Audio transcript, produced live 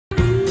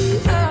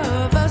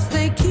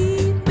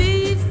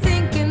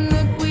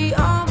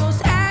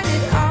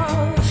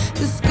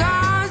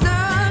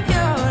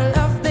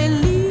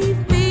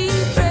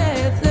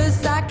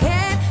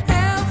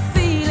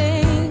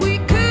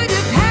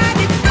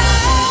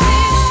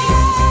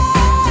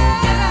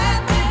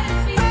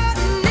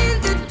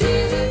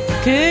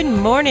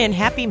morning.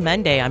 Happy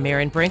Monday. I'm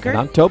Erin Brinker. And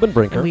I'm Tobin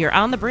Brinker. And we are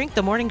on the Brink,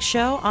 the morning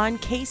show on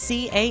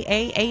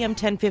KCAA, AM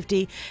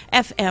 1050,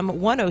 FM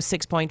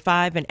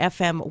 106.5, and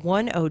FM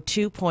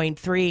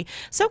 102.3.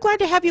 So glad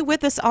to have you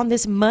with us on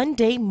this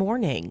Monday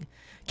morning.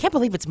 Can't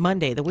believe it's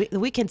Monday. The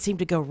weekend seemed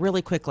to go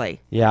really quickly.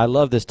 Yeah, I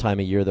love this time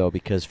of year, though,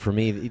 because for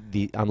me,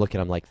 I'm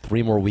like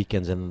 3 more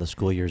weekends and then the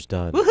school year's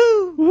done.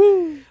 Woohoo!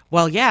 Woo!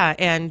 Well, yeah,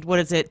 and what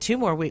is it, 2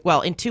 more weeks?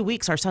 Well, in 2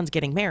 weeks, our son's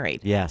getting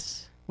married.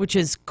 Yes. Which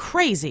is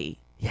crazy.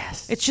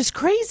 Yes. It's just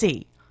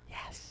crazy.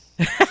 Yes.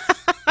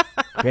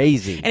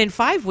 Crazy. And in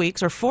 5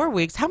 weeks or 4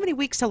 weeks, how many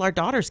weeks till our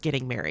daughter's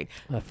getting married?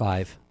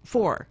 5.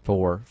 4.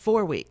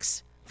 4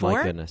 weeks. 4?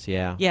 My goodness,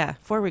 yeah. Yeah,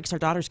 4 weeks our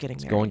daughter's getting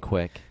married. It's going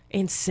quick.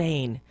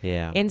 Insane.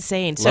 Yeah.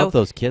 Insane. Love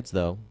those kids,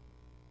 though.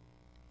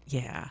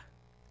 Yeah.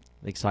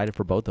 Excited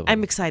for both of them.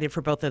 I'm excited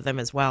for both of them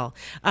as well.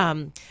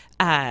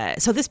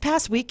 So this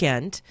past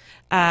weekend,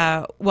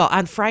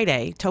 on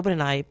Friday, Tobin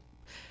and I,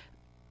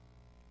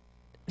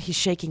 he's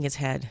shaking his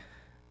head.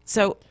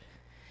 So,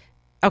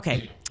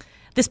 okay.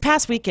 This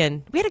past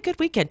weekend, we had a good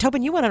weekend.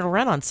 Tobin, you went on a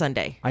run on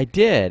Sunday. I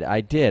did.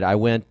 I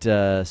went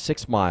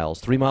 6 miles,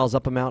 3 miles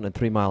up a mountain and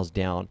 3 miles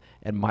down,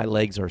 and my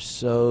legs are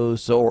so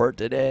sore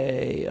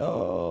today.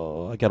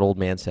 Oh, I got old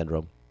man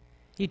syndrome.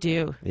 You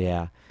do?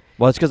 Yeah.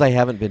 Well, it's because I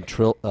haven't been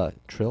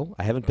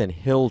I haven't been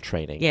hill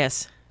training.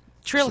 Yes.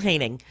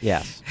 Trailhaning.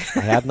 Yes.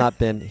 I have not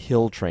been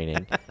hill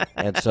training,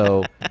 and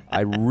so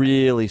I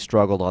really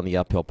struggled on the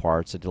uphill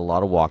parts. I did a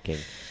lot of walking.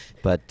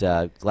 But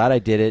glad I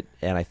did it,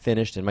 and I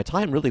finished, and my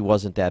time really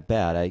wasn't that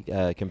bad.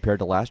 I compared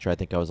to last year, I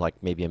think I was like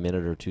maybe a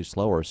minute or two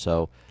slower.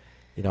 So,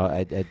 you know,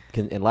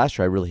 and last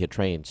year I really had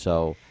trained,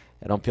 so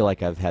I don't feel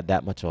like I've had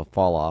that much of a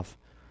fall off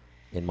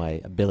in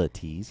my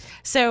abilities.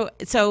 So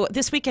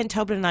this weekend,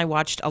 Tobin and I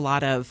watched a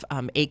lot of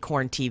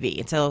Acorn TV.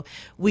 And so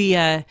we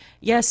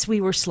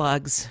were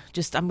slugs.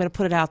 Just, I'm going to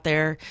put it out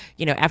there.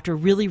 You know, after a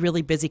really,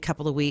 really busy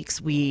couple of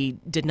weeks, we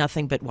did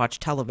nothing but watch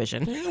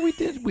television. Yeah, we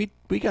did.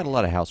 We got a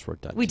lot of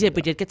housework done. We did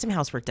get some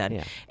housework done.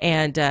 Yeah.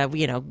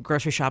 And,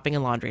 grocery shopping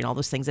and laundry and all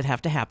those things that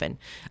have to happen.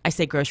 I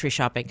say grocery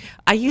shopping.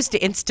 I used to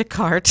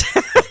Instacart.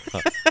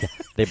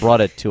 They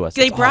brought it to us.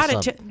 They brought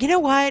it to, you know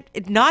what?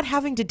 Not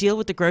having to deal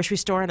with the grocery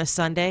store on a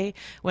Sunday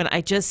when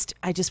I just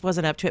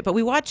wasn't up to it. But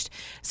we watched,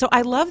 so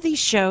I love these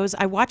shows.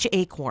 I watch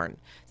Acorn.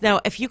 Now,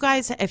 if you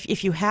guys,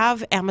 if you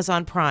have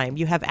Amazon Prime,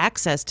 you have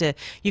access to,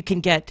 you can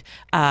get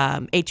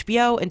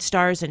HBO and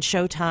Starz and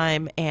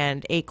Showtime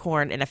and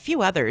Acorn and a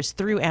few others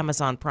through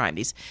Amazon Prime,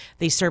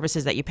 these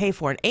services that you pay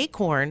for. And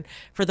Acorn,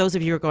 for those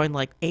of you who are going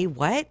like,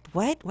 what?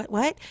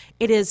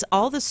 It is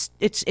all this,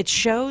 it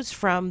shows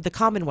from the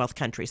Commonwealth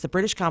countries, the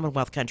British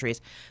Commonwealth countries,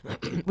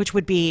 which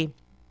would be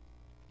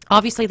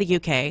obviously the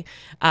UK,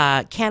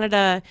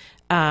 Canada,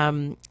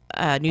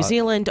 New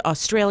Zealand,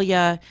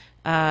 Australia,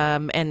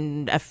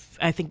 and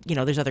I think,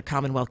 there's other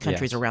Commonwealth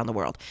countries around the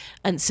world.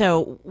 And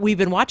so we've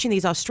been watching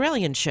these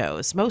Australian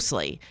shows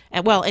mostly,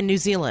 and in New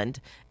Zealand,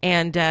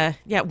 and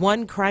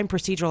one crime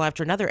procedural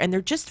after another, and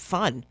they're just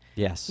fun.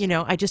 Yes.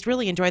 I just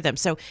really enjoy them.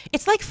 So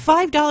it's like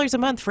 $5 a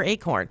month for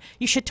Acorn.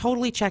 You should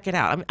totally check it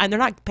out. And they're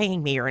not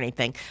paying me or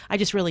anything. I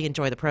just really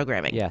enjoy the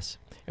programming. Yes.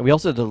 And we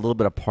also did a little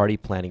bit of party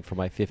planning for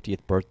my 50th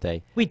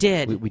birthday. We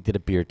did. We did a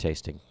beer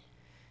tasting.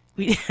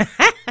 Yeah,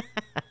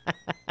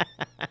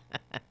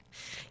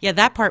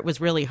 that part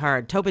was really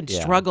hard. Tobin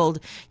struggled.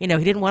 He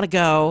didn't want to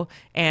go,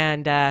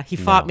 and he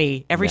fought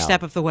me every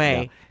step of the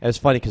way. It was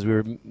funny because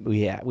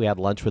we had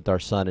lunch with our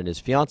son and his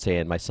fiance,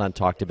 and my son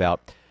talked about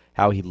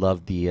how he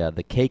loved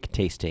the cake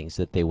tastings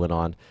that they went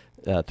on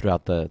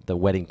throughout the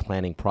wedding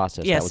planning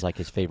process. Yes. That was like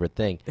his favorite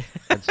thing.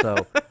 And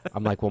so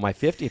I'm like, well, my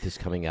 50th is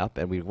coming up,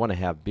 and we want to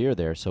have beer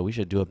there, so we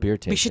should do a beer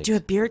tasting. We should do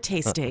a beer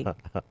tasting.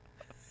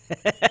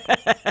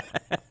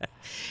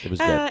 It was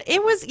good.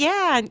 It was,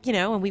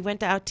 and we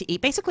went out to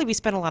eat. Basically, we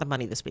spent a lot of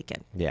money this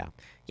weekend. Yeah.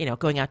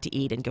 Going out to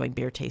eat and going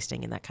beer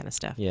tasting and that kind of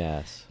stuff.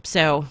 Yes.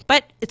 So,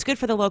 but it's good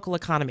for the local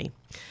economy.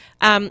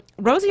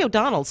 Rosie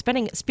O'Donnell,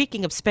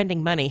 speaking of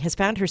spending money, has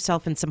found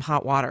herself in some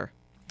hot water.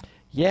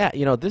 Yeah,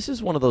 this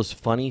is one of those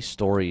funny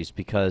stories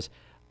because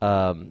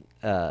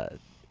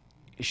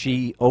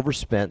she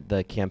overspent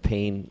the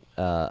campaign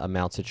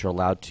amounts that you're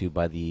allowed to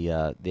by the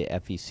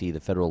FEC, the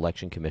Federal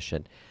Election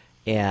Commission,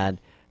 and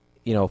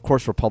of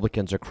course,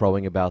 Republicans are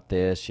crowing about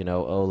this.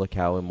 Oh, look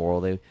how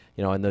immoral they.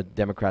 And the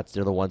Democrats,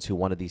 they're the ones who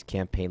wanted these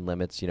campaign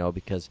limits.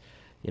 Because,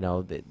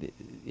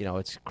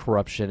 it's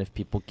corruption if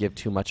people give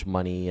too much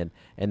money, and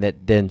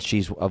that then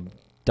she's a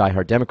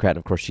diehard Democrat. And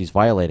of course, she's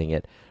violating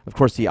it. Of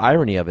course, the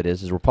irony of it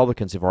is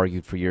Republicans have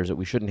argued for years that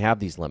we shouldn't have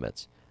these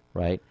limits,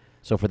 right?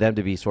 So for them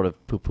to be sort of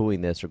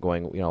poo-pooing this or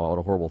going, what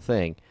a horrible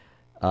thing.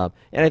 And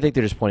I think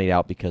they're just pointing it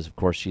out because, of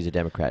course, she's a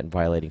Democrat and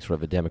violating sort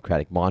of a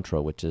Democratic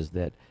mantra, which is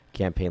that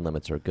campaign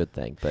limits are a good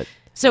thing. But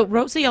So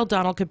Rosie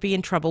O'Donnell could be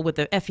in trouble with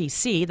the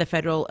FEC, the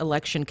Federal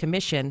Election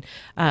Commission,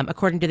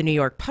 according to the New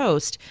York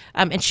Post,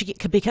 and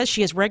because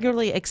she has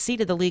regularly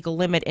exceeded the legal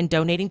limit in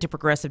donating to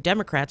progressive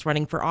Democrats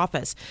running for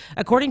office.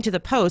 According to the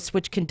Post,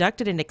 which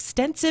conducted an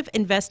extensive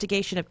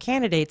investigation of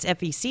candidates'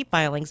 FEC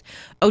filings,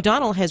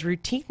 O'Donnell has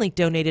routinely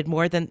donated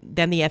more than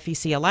the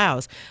FEC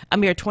allows, a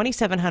mere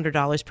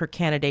 $2,700 per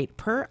candidate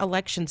per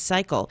election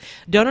cycle.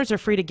 Donors are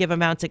free to give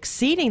amounts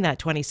exceeding that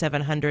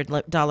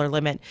 $2,700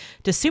 limit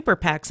to super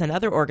PACs and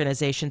other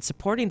organizations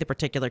supporting the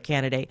particular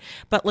candidate,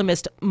 but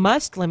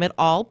must limit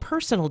all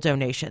personal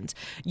donations.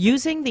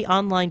 Using the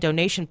online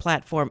donation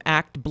platform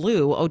Act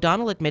Blue,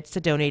 O'Donnell admits to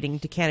donating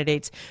to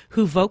candidates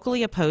who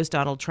vocally oppose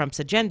Donald Trump's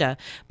agenda,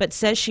 but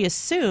says she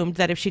assumed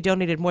that if she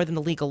donated more than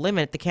the legal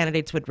limit, the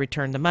candidates would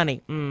return the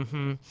money.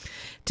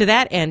 To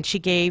that end, she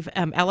gave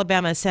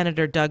Alabama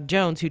Senator Doug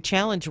Jones, who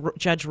challenged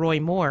Judge Roy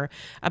Moore,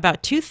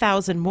 about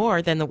 $2,000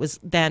 more than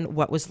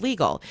what was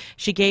legal.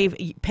 She gave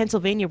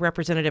Pennsylvania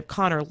Representative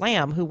Connor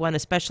Lamb, who won a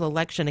special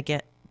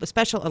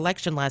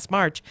election last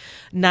March,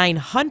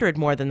 $900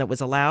 more than that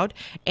was allowed,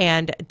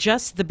 and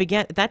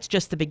that's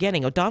just the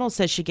beginning. O'Donnell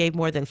says she gave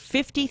more than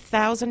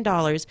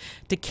 $50,000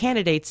 to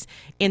candidates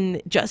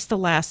in just the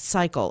last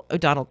cycle.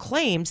 O'Donnell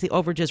claims the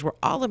overages were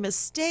all a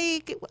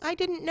mistake. I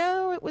didn't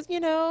know it was.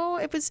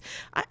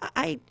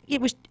 I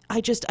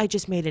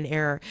just made an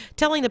error.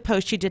 Telling the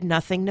Post she did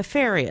nothing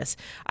nefarious.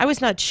 I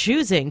was not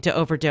choosing to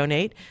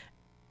overdonate.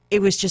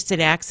 It was just an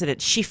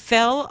accident. She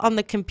fell on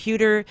the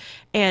computer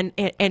and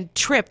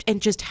tripped and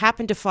just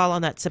happened to fall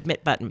on that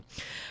submit button.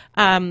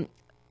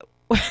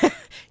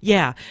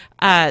 Yeah,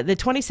 the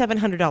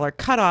 $2,700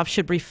 cutoff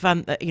should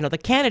refund. The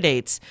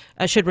candidates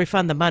should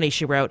refund the money.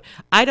 She wrote,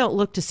 "I don't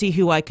look to see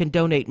who I can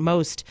donate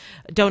most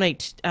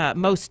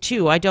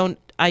to.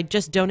 I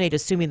just donate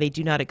assuming they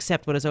do not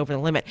accept what is over the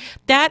limit."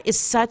 That is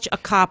such a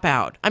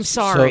cop-out. I'm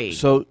sorry.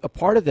 So a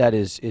part of that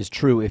is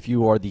true if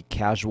you are the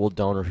casual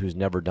donor who's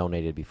never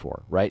donated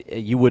before, right?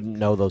 You wouldn't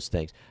know those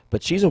things.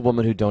 But she's a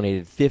woman who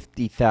donated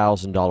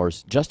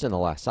 $50,000 just in the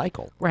last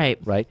cycle. Right.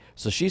 Right?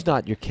 So she's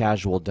not your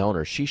casual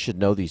donor. She should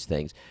know these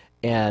things.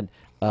 And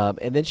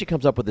then she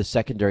comes up with this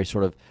secondary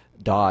sort of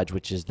dodge,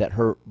 which is that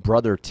her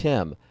brother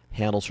Tim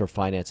handles her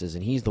finances,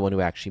 and he's the one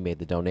who actually made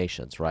the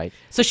donations, right?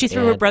 So she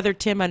threw her brother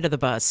Tim under the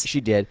bus.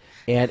 She did,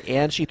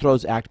 and she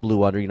throws Act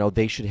Blue under.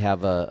 They should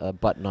have a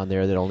button on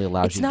there that only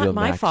allows you to do a It's not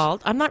my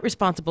fault. I'm not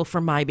responsible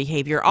for my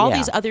behavior. All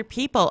these other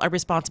people are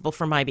responsible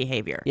for my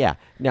behavior. Yeah.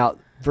 Now,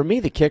 for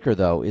me, the kicker,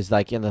 though, is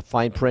like in the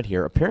fine print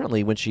here,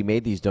 apparently when she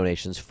made these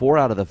donations, 4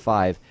 out of the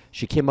 5,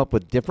 she came up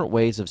with different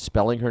ways of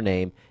spelling her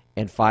name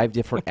and 5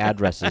 different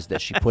addresses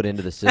that she put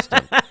into the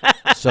system.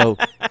 So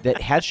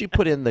that had she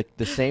put in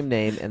the same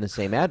name and the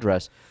same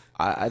address,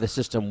 the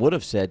system would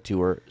have said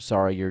to her,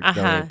 "Sorry, you're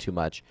donating too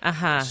much."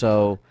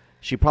 So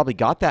she probably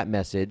got that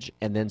message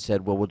and then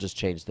said, "Well, we'll just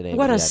change the name."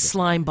 What a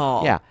slime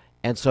ball! Yeah,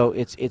 and so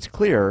it's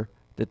clear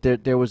that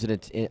there was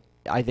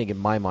I think in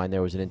my mind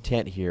there was an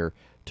intent here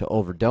to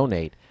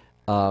overdonate.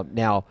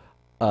 Now,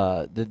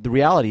 the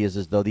reality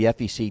is though the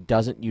FEC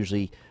doesn't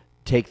usually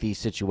take these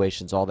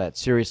situations all that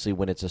seriously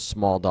when it's a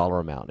small dollar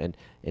amount,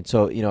 and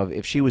so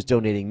if she was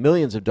donating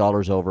millions of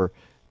dollars over,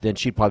 then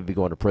she'd probably be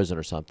going to prison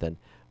or something.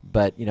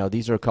 But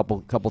these are a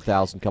couple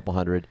thousand, couple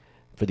hundred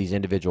for these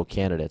individual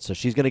candidates, so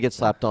she's going to get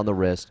slapped on the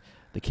wrist.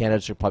 The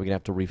candidates are probably going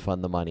to have to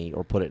refund the money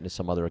or put it into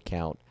some other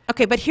account.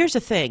 Okay, but here's the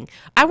thing.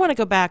 I want to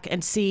go back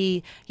and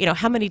see,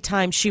 how many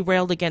times she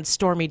railed against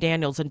Stormy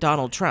Daniels and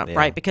Donald Trump,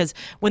 right? Because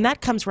when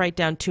that comes right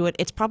down to it,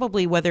 it's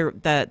probably whether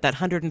that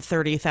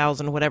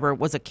 $130,000 whatever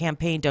was a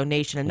campaign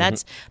donation, and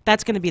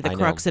that's going to be the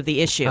crux of the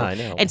issue. I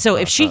know. And so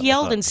if she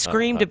yelled and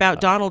screamed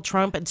about Donald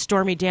Trump and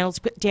Stormy Daniels,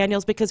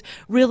 because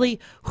really,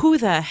 who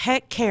the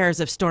heck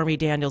cares if Stormy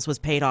Daniels was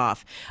paid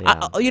off?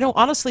 Yeah.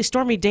 Honestly,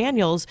 Stormy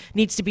Daniels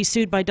needs to be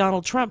sued by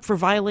Donald Trump for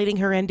violating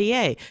her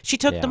NDA. She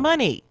took the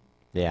money.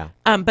 Yeah.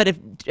 But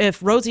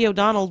if Rosie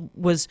O'Donnell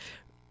was,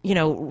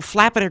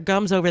 flapping her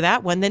gums over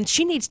that one, then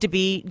she needs to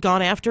be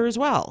gone after as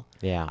well.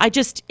 Yeah.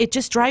 It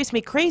just drives me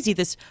crazy,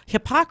 this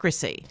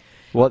hypocrisy.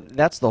 Well,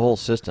 that's the whole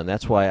system.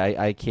 That's why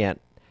I can't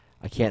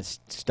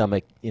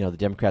stomach the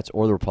Democrats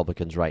or the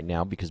Republicans right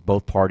now, because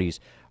both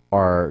parties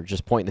are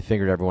just pointing the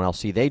finger at everyone else.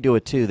 See, they do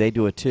it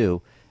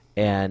too,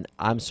 and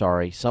I'm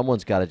sorry,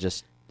 someone's got to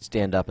just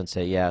stand up and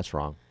say, yeah, it's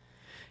wrong.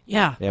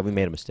 Yeah, we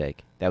made a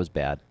mistake. That was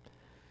bad.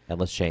 And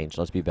let's change.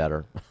 Let's be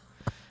better.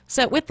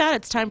 So with that,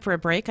 it's time for a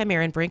break. I'm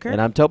Erin Brinker. And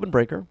I'm Tobin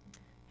Brinker.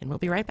 And we'll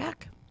be right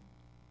back.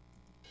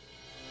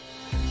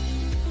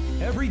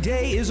 Every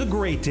day is a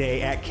great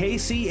day at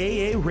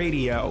KCAA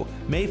Radio.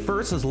 May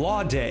 1st is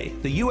Law Day.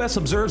 The U.S.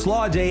 observes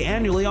Law Day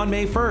annually on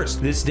May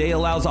 1st. This day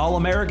allows all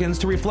Americans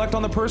to reflect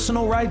on the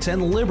personal rights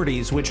and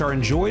liberties which are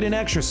enjoyed and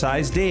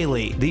exercised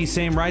daily. These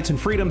same rights and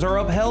freedoms are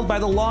upheld by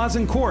the laws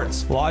and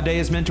courts. Law Day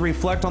is meant to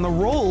reflect on the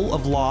role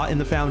of law in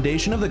the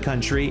foundation of the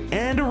country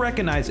and to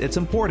recognize its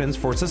importance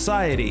for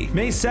society.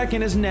 May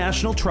 2nd is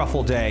National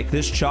Truffle Day.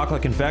 This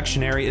chocolate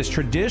confectionery is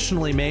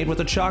traditionally made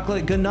with a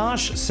chocolate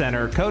ganache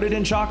center coated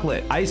in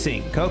chocolate. Icing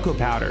icing, cocoa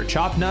powder,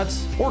 chopped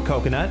nuts, or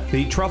coconut.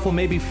 The truffle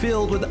may be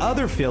filled with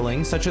other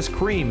fillings such as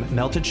cream,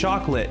 melted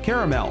chocolate,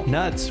 caramel,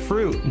 nuts,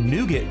 fruit,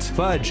 nougat,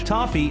 fudge,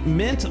 toffee,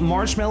 mint,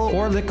 marshmallow,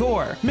 or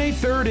liqueur. May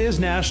 3rd is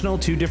National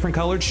Two Different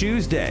Colored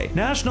Shoes Day.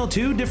 National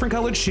Two Different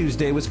Colored Shoes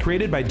Day was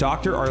created by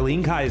Dr.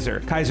 Arlene Kaiser.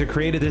 Kaiser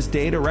created this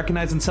day to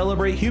recognize and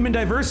celebrate human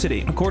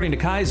diversity. According to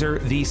Kaiser,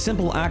 the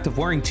simple act of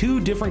wearing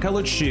two different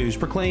colored shoes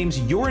proclaims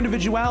your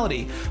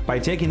individuality. By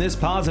taking this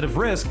positive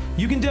risk,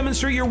 you can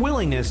demonstrate your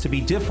willingness to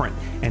be different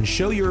and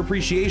show your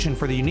appreciation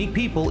for the unique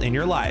people in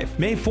your life.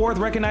 May 4th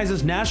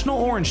recognizes National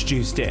Orange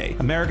Juice Day.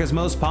 America's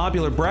most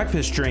popular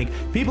breakfast drink,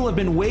 people have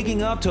been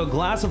waking up to a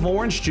glass of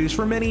orange juice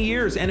for many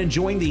years and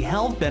enjoying the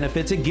health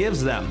benefits it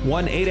gives them.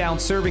 One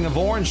 8-ounce serving of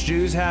orange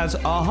juice has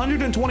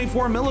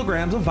 124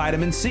 milligrams of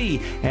vitamin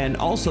C and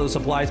also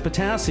supplies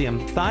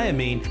potassium,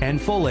 thiamine, and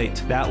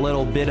folate. That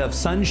little bit of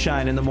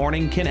sunshine in the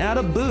morning can add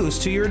a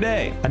boost to your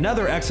day.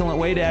 Another excellent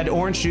way to add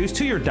orange juice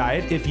to your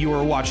diet if you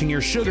are watching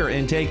your sugar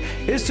intake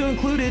is to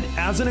include it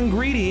as an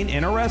ingredient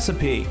in a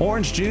recipe.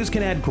 Orange juice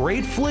can add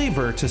great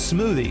flavor to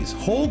smoothies,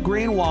 whole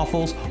grain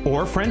waffles,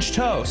 or French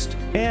toast.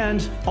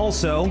 And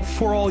also,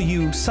 for all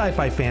you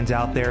sci-fi fans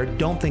out there,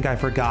 don't think I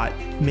forgot,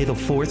 may the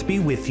 4th be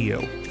with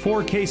you.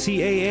 For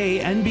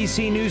KCAA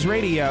NBC News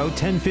Radio,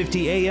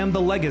 1050 AM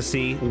The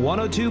Legacy,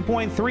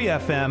 102.3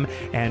 FM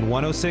and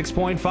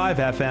 106.5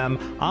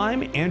 FM,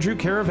 I'm Andrew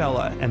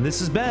Caravella, and this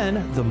has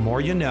been The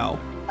More You Know.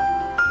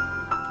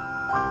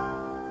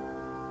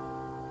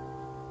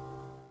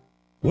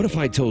 What if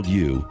I told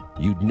you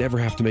you'd never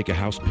have to make a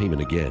house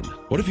payment again?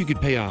 What if you could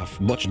pay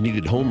off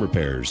much-needed home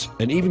repairs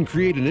and even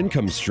create an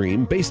income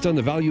stream based on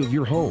the value of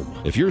your home?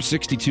 If you're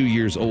 62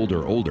 years old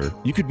or older,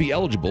 you could be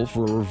eligible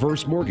for a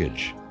reverse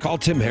mortgage. Call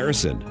Tim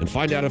Harrison and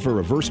find out if a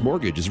reverse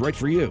mortgage is right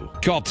for you.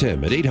 Call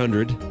Tim at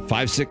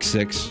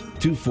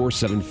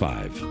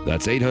 800-566-2475.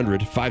 That's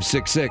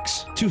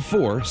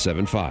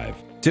 800-566-2475.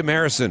 Tim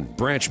Harrison,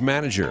 branch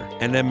manager,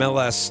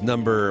 NMLS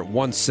number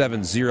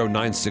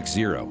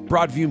 170960.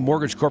 Broadview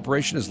Mortgage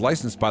Corporation is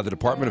licensed by the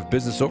Department of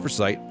Business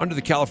Oversight under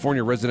the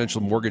California Residential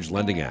Mortgage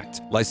Lending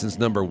Act. License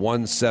number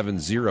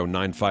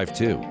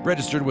 170952.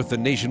 Registered with the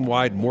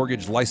Nationwide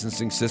Mortgage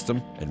Licensing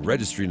System and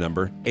registry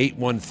number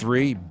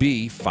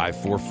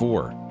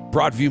 813B544.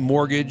 Broadview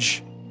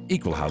Mortgage,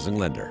 equal housing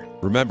lender.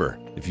 Remember,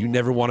 if you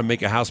never want to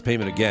make a house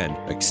payment again,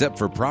 except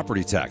for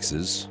property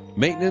taxes,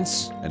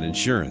 maintenance, and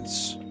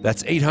insurance,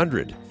 that's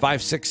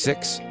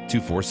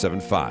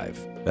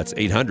 800-566-2475. That's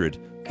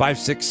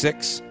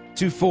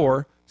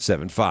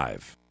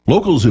 800-566-2475.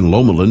 Locals in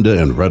Loma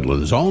Linda and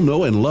Redlands all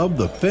know and love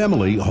the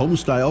Family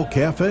Homestyle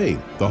Cafe,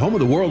 the home of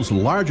the world's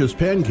largest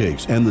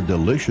pancakes and the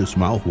delicious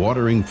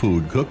mouth-watering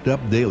food cooked up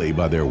daily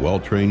by their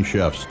well-trained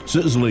chefs.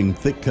 Sizzling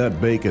thick-cut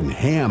bacon,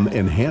 ham,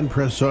 and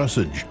hand-pressed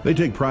sausage. They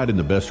take pride in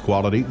the best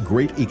quality,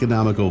 great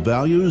economical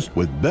values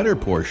with better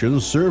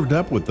portions served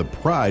up with the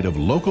pride of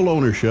local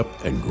ownership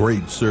and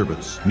great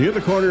service. Near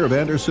the corner of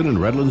Anderson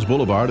and Redlands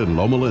Boulevard in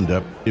Loma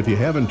Linda, if you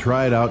haven't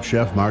tried out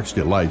Chef Mark's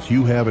Delights,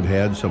 you haven't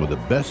had some of the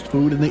best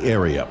food in the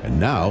area. And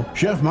now,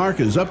 Chef Mark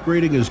is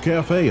upgrading his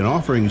cafe and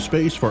offering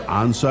space for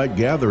on-site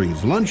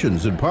gatherings,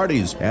 luncheons, and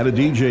parties. Add a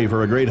DJ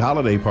for a great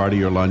holiday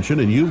party or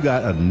luncheon, and you've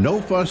got a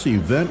no-fuss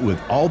event with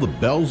all the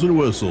bells and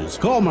whistles.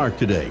 Call Mark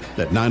today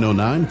at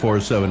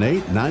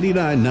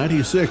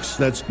 909-478-9996.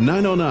 That's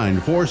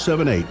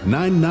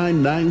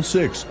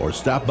 909-478-9996. Or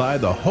stop by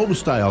the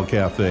Homestyle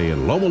Cafe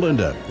in Loma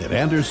Linda at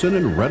Anderson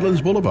and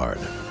Redlands Boulevard.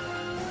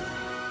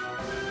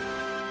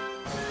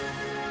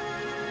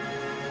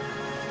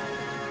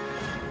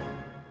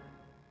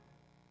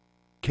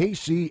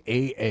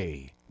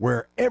 KCAA,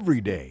 where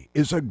every day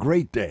is a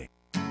great day.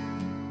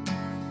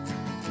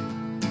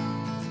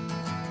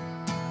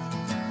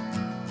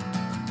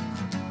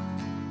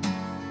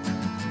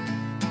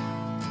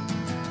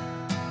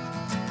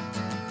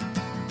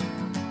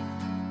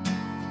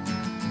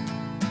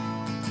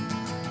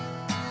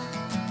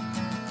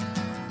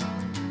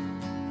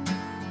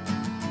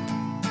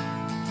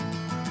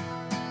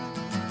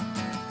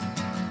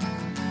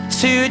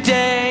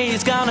 Today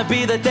is gonna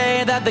be the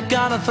day that they're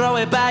gonna throw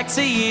it back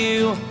to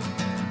you.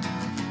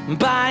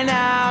 By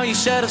now you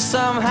should have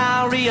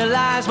somehow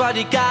realized what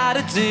you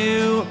gotta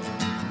do.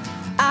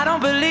 I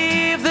don't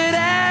believe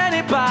that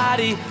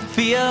anybody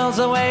feels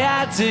the way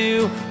I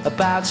do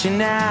about you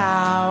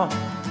now.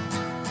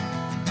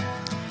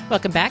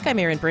 Welcome back. I'm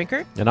Erin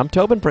Brinker. And I'm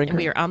Tobin Brinker. And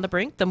we are on The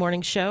Brink, the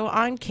morning show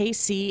on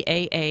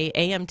KCAA,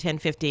 AM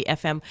 1050,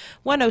 FM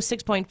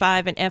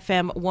 106.5, and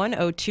FM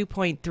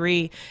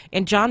 102.3.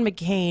 And John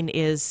McCain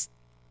is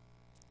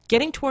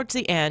getting towards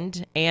the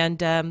end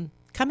and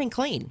coming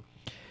clean.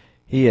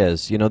 He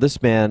is. You know,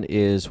 this man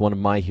is one of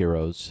my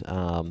heroes,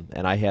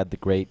 and I had the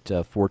great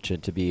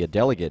fortune to be a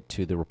delegate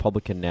to the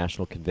Republican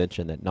National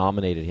Convention that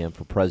nominated him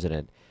for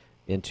president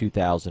in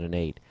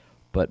 2008.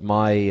 But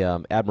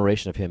my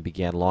admiration of him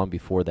began long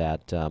before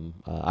that.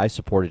 I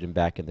supported him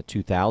back in the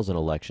 2000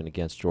 election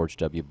against George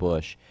W.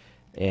 Bush,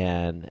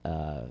 and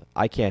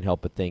I can't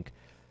help but think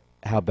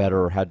how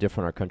better or how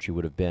different our country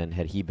would have been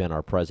had he been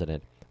our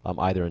president,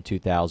 either in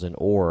 2000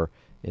 or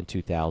in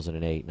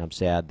 2008, and I'm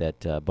sad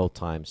that both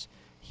times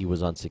he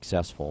was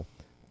unsuccessful.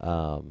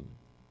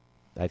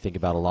 I think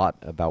about a lot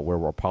about where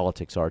our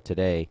politics are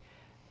today,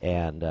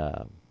 and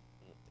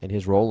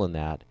his role in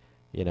that,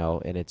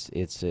 and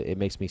it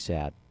makes me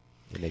sad.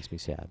 It makes me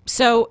sad.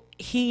 So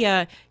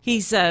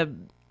he's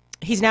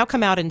now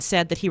come out and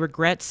said that he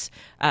regrets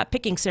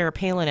picking Sarah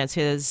Palin as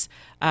his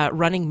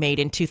running mate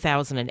in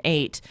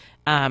 2008.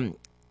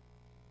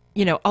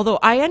 Although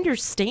I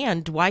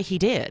understand why he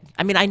did.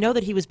 I mean, I know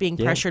that he was being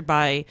pressured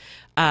by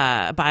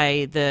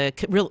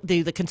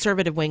the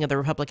conservative wing of the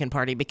Republican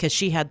Party because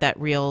she had that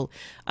real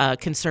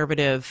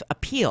conservative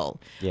appeal.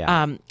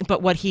 Yeah.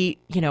 But what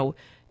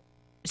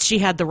she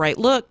had the right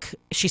look.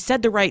 She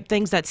said the right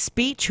things. That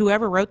speech,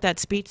 whoever wrote that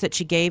speech that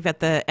she gave at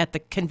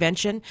the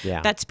convention,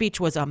 that speech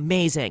was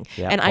amazing.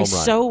 Yeah, and I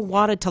so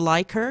wanted to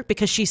like her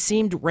because she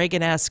seemed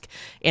Reagan-esque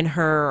in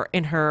her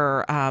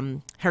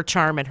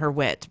charm and her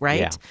wit,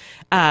 right?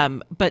 Yeah.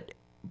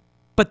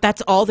 But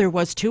that's all there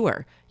was to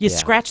her. You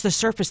scratch the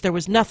surface, there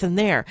was nothing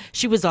there.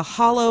 She was a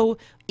hollow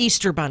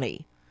Easter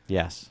bunny.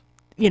 Yes.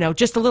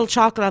 Just a little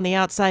chocolate on the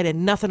outside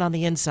and nothing on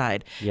the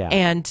inside. Yeah.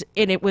 And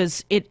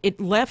it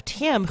left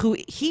him, who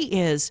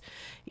he is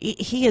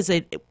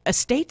a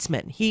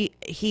statesman.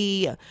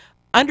 He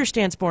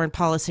understands foreign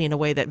policy in a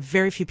way that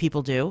very few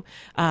people do.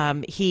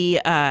 He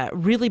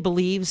really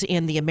believes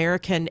in the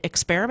American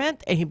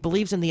experiment, and he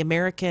believes in the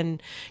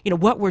American,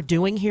 what we're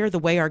doing here, the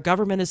way our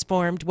government is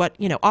formed,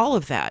 all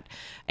of that.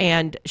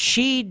 And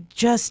she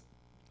just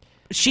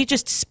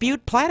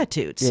spewed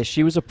platitudes. Yeah,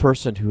 she was a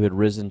person who had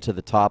risen to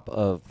the top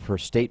of her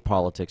state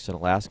politics in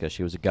Alaska.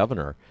 She was a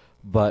governor,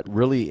 but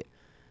really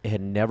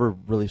had never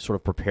really sort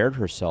of prepared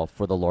herself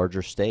for the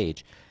larger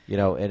stage.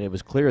 And it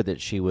was clear that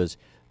she was,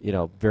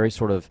 very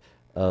sort of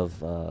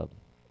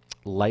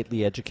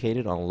lightly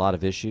educated on a lot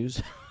of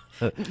issues.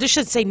 This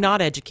should say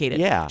not educated.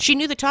 Yeah. She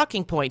knew the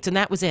talking points, and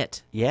that was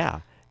it. Yeah.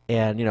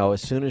 And,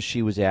 as soon as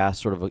she was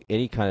asked sort of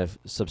any kind of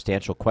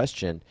substantial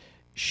question,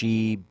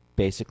 she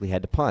basically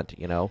had to punt,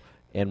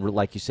 And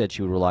like you said,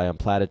 she would rely on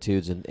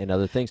platitudes and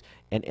other things,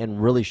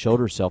 and really showed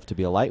herself to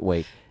be a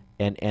lightweight,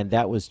 and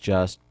that was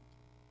just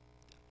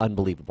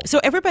unbelievable.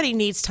 So everybody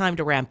needs time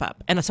to ramp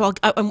up, and so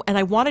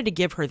I wanted to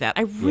give her that.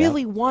 I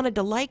really wanted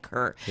to like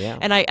her,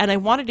 and I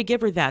wanted to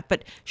give her that.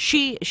 But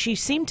she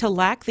seemed to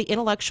lack the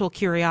intellectual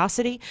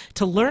curiosity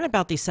to learn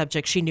about these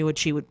subjects she knew what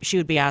she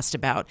would be asked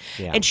about,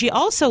 and she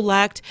also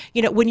lacked,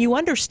 when you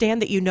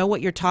understand that you know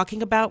what you're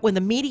talking about. When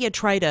the media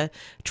try to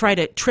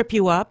trip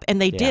you up,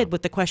 and they did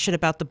with the question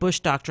about the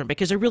Bush doctrine,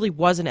 because there really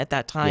wasn't at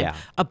that time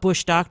a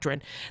Bush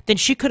doctrine, then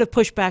she could have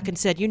pushed back and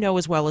said,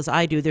 as well as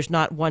I do, there's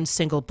not one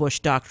single Bush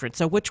doctrine.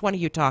 So which one are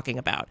you talking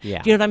about?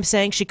 Yeah. Do you know what I'm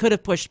saying? She could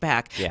have pushed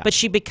back, but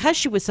because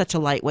she was such a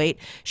lightweight,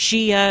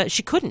 she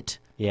couldn't.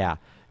 Yeah,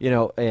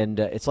 and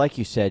it's like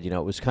you said, it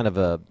was kind of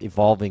a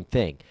evolving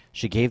thing.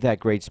 She gave that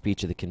great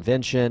speech at the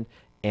convention,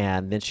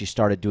 and then she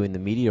started doing the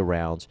media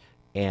rounds,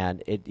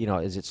 and it,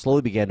 as it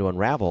slowly began to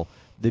unravel,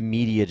 the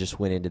media just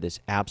went into this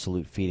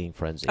absolute feeding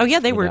frenzy. Oh yeah,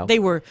 they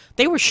were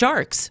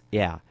sharks.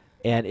 Yeah.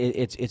 And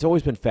it's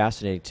always been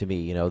fascinating to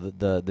me,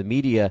 the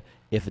media,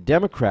 if a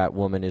Democrat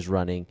woman is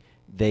running,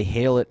 they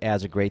hail it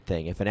as a great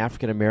thing. If an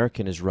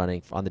African-American is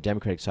running on the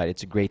Democratic side,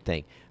 it's a great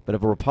thing. But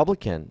if a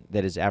Republican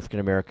that is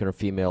African-American or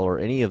female or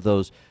any of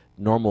those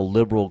normal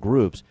liberal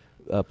groups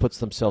puts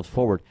themselves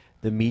forward,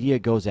 the media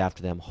goes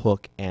after them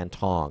hook and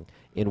tong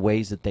in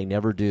ways that they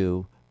never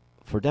do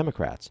for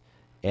Democrats.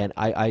 And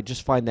I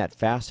just find that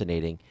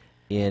fascinating.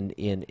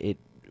 It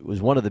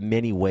was one of the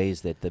many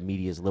ways that the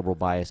media's liberal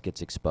bias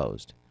gets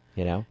exposed.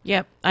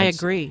 Yep, I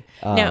agree.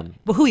 Now,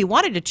 who he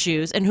wanted to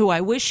choose and who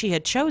I wish he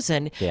had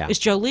chosen is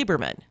Joe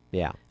Lieberman.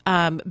 Yeah.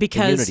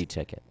 Because a unity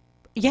ticket.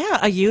 Yeah,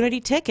 a unity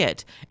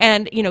ticket.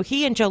 And,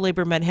 he and Joe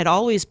Lieberman had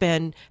always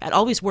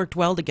worked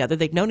well together.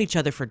 They'd known each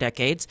other for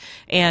decades.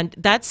 And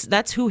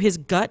that's who his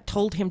gut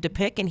told him to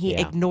pick, and he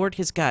ignored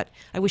his gut.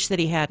 I wish that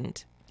he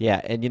hadn't. Yeah,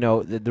 and,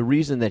 the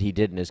reason that he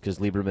didn't is because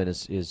Lieberman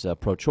is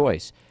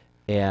pro-choice.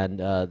 And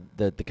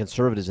the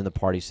conservatives in the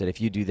party said, if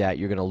you do that,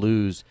 you're going to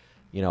lose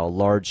a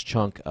large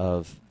chunk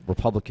of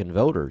Republican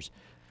voters.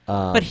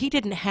 But he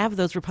didn't have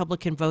those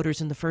Republican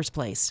voters in the first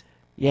place.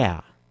 Yeah.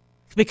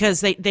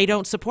 Because they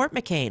don't support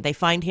McCain. They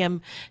find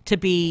him to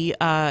be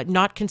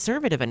not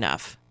conservative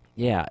enough.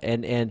 Yeah,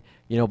 and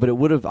but it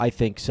would have, I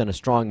think, sent a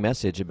strong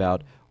message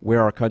about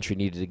where our country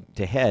needed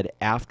to head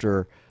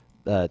after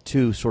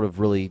two sort of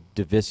really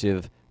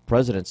divisive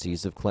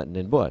presidencies of Clinton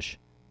and Bush,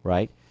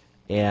 right?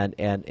 And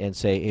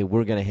say, hey,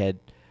 we're going to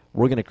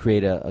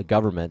create a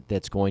government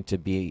that's going to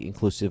be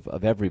inclusive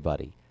of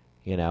everybody,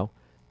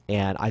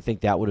 And I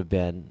think that would have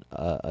been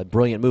a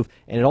brilliant move.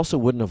 And it also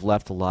wouldn't have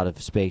left a lot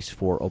of space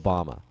for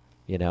Obama,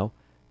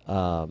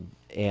 but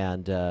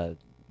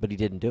he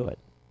didn't do it.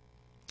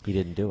 He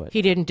didn't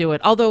do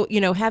it. Although,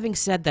 having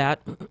said that,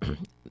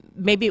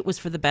 maybe it was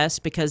for the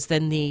best, because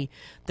then the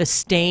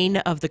stain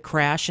of the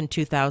crash in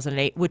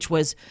 2008, which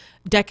was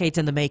decades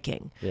in the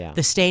making,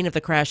 the stain of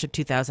the crash of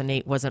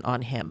 2008 wasn't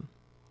on him.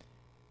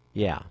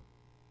 Yeah.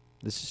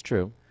 This is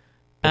true.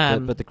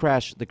 But the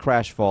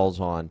crash falls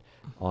on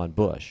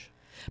Bush.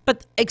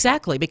 But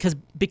exactly,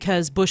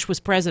 because Bush was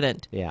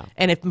president. Yeah.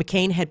 And if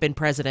McCain had been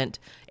president,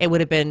 it would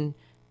have been,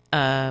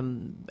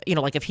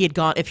 like if he'd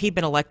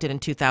been elected in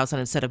 2000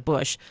 instead of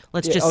Bush,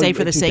 let's just say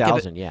for the sake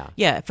of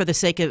it, for the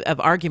sake of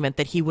argument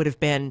that he would have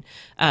been,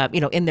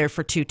 in there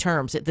for 2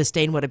 terms. The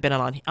stain would have been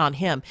on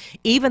him,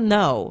 even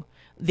though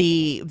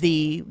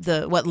the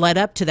what led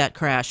up to that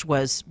crash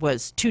was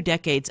 2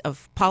 decades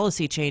of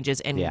policy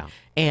changes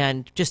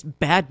and just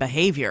bad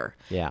behavior.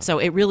 Yeah. So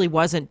it really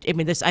wasn't. I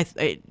mean,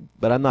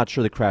 But I'm not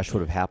sure the crash would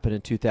have happened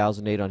in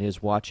 2008 on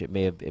his watch. It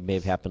may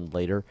have happened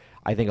later.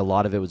 I think a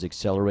lot of it was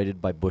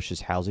accelerated by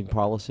Bush's housing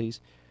policies,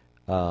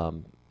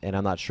 and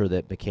I'm not sure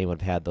that McCain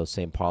would have had those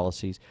same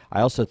policies.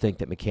 I also think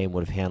that McCain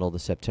would have handled the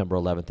September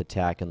 11th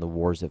attack and the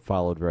wars that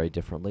followed very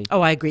differently.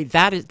 Oh, I agree.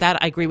 I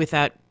agree with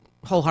that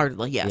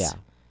wholeheartedly. Yes. Yeah.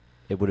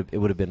 It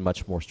would have been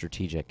much more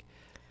strategic.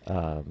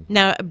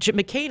 Now,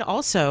 McCain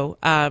also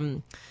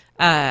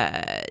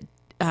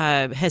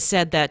has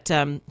said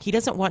that he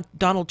doesn't want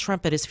Donald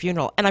Trump at his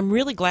funeral, and I'm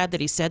really glad that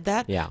he said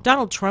that. Yeah.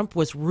 Donald Trump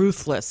was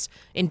ruthless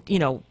in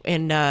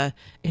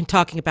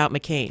talking about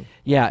McCain.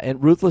 Yeah,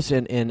 and ruthless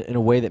in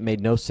a way that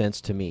made no sense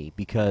to me,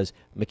 because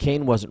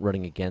McCain wasn't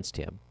running against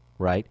him,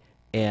 right?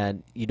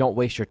 And you don't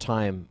waste your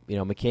time.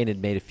 McCain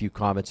had made a few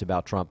comments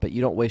about Trump, but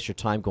you don't waste your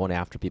time going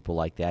after people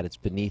like that. It's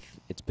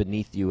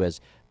beneath you as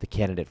the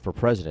candidate for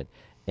president.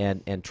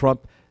 And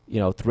Trump,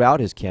 throughout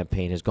his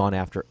campaign, has gone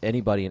after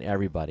anybody and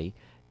everybody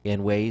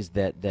in ways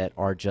that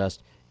are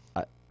just,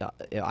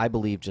 I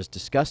believe, just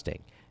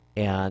disgusting.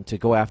 And to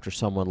go after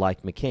someone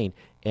like McCain,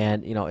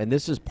 and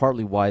this is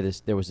partly why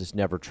there was this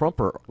Never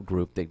Trumper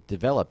group that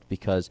developed,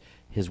 because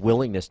his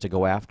willingness to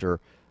go after,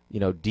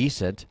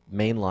 decent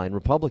mainline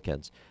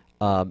Republicans.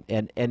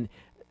 And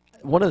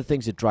one of the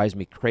things that drives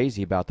me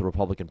crazy about the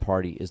Republican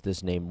Party is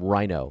this name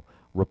Rhino,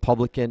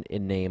 Republican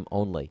in name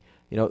only.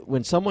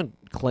 When someone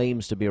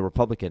claims to be a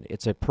Republican,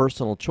 it's a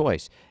personal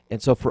choice.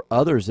 And so for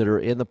others that are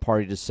in the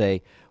party to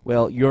say,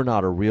 well, you're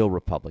not a real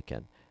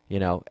Republican,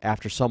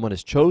 after someone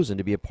has chosen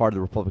to be a part of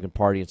the Republican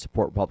Party and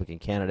support Republican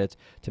candidates,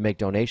 to make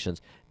donations,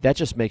 that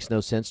just makes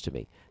no sense to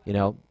me,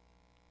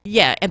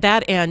 Yeah, and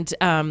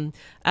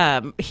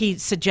he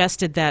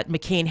suggested that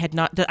McCain had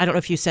not. I don't know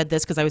if you said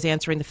this because I was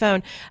answering the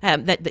phone.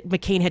 That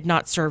McCain had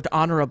not served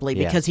honorably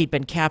because he'd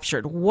been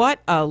captured. What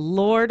a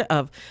load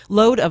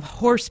of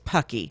horse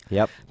pucky.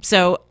 Yep.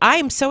 So I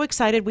am so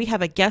excited. We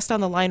have a guest on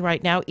the line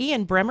right now.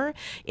 Ian Bremmer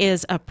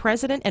is a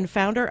president and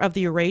founder of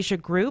the Eurasia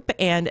Group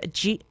and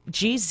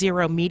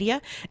G0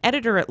 Media,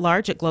 editor at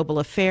large at Global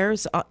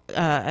Affairs,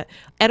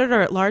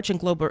 editor at large and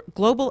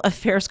Global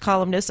Affairs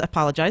columnist.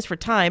 Apologize for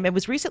Time, and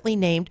was recently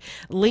named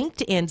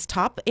LinkedIn's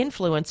top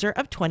influencer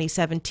of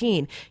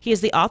 2017. He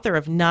is the author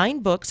of 9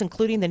 books,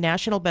 including the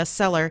national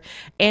bestseller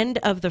End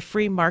of the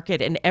Free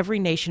Market and Every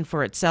Nation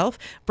for Itself.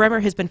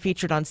 Bremmer has been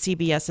featured on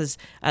CBS's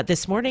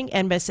This Morning,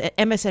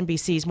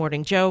 MSNBC's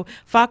Morning Joe,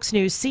 Fox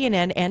News,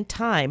 CNN, and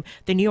Time,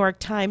 the New York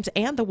Times,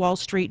 and the Wall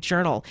Street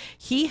Journal.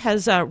 He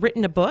has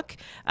written a book.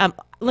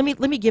 Let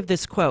me give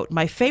this quote.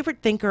 My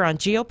favorite thinker on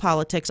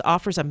geopolitics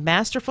offers a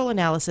masterful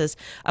analysis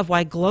of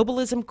why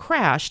globalism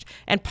crashed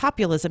and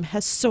populism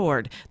has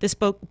soared. This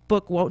book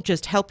won't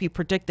just help you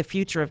predict the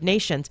future of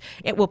nations.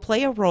 It will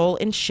play a role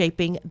in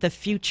shaping the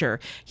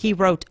future. He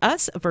wrote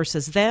Us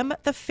versus Them,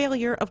 The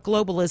Failure of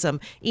Globalism.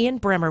 Ian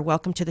Bremmer,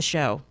 welcome to the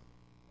show.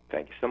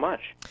 Thank you so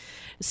much.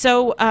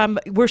 So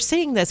we're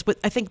seeing this, but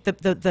I think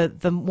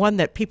the one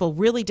that people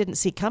really didn't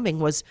see coming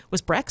was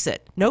Brexit.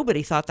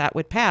 Nobody thought that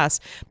would pass,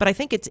 but I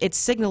think it's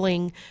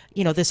signaling,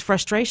 this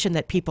frustration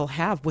that people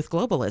have with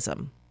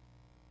globalism.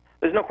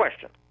 There's no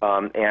question,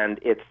 and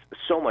it's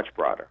so much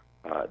broader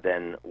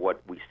than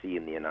what we see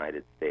in the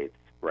United States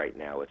right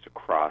now. It's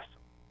across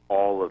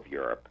all of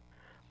Europe.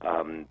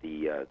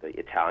 The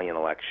Italian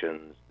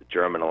elections, the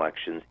German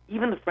elections,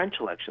 even the French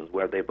elections,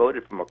 where they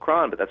voted for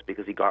Macron, but that's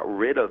because he got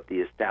rid of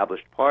the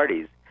established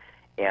parties.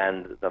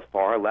 And the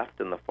far left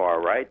and the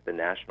far right, the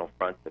National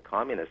Front, the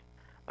Communists,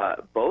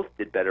 both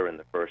did better in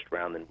the first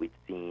round than we'd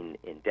seen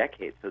in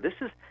decades. So this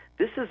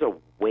is a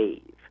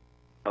wave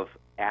of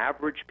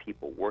average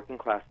people, working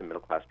class and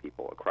middle class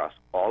people across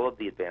all of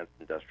the advanced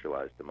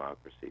industrialized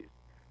democracies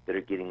that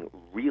are getting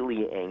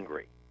really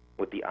angry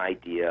with the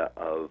idea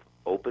of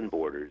open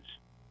borders,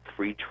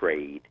 free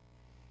trade,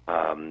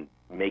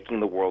 making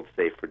the world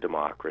safe for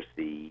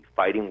democracy,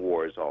 fighting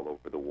wars all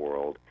over the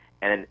world,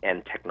 and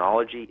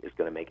technology is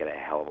going to make it a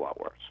hell of a lot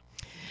worse.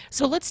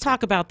 So let's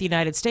talk about the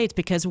United States,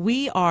 because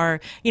we are,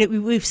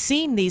 we've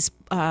seen these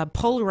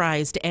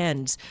polarized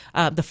ends,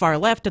 the far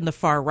left and the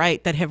far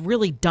right, that have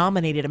really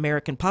dominated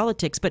American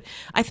politics. But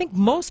I think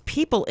most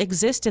people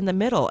exist in the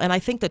middle, and I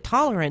think the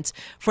tolerance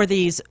for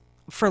these,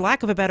 for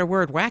lack of a better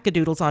word,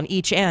 wackadoodles on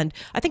each end,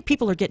 I think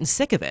people are getting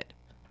sick of it.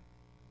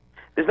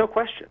 There's no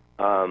question.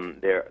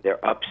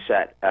 They're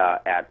upset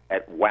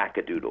at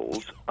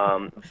wackadoodles.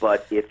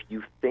 But if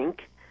you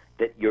think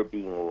that you're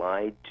being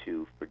lied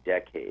to for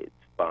decades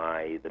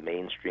by the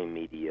mainstream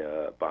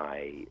media,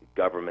 by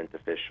government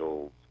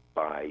officials,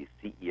 by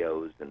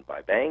CEOs, and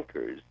by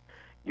bankers,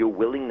 your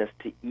willingness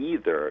to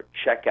either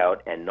check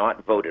out and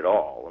not vote at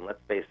all, and let's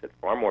face it,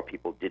 far more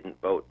people didn't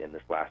vote in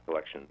this last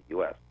election in the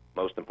U.S.,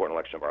 most important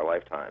election of our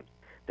lifetimes,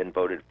 than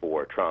voted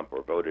for Trump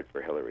or voted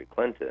for Hillary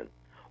Clinton,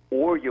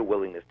 or your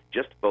willingness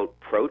to just vote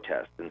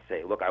protest and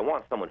say, look, I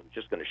want someone who's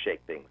just going to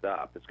shake things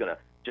up, that's going to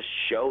just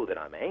show that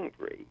I'm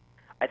angry,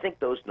 I think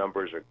those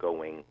numbers are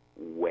going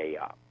way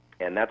up.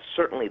 And that's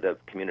certainly the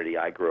community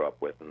I grew up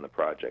with in the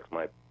projects.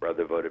 My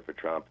brother voted for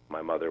Trump. If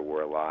my mother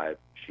were alive,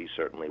 she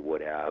certainly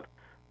would have.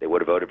 They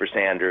would have voted for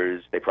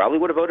Sanders. They probably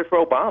would have voted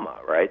for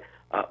Obama, right?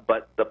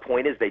 But the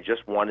point is they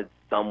just wanted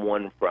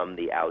someone from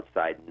the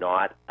outside,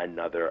 not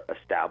another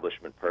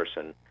establishment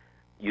person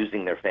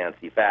using their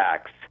fancy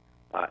facts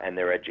and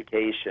their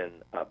education,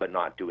 but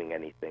not doing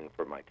anything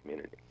for my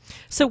community.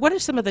 So what are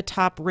some of the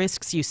top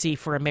risks you see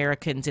for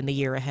Americans in the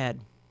year ahead?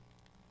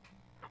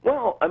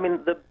 Well, I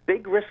mean, the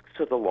big risks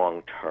are the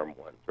long-term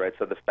ones, right?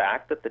 So the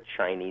fact that the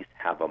Chinese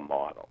have a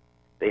model,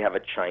 they have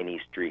a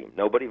Chinese dream.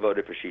 Nobody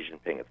voted for Xi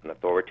Jinping. It's an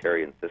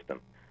authoritarian system.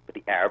 But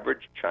the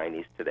average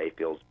Chinese today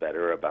feels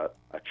better about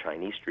a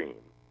Chinese dream,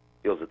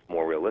 feels it's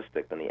more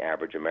realistic than the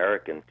average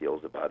American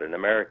feels about an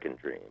American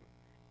dream.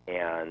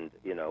 And,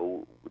 you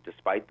know,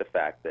 despite the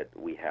fact that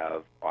we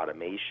have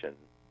automation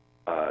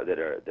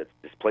that's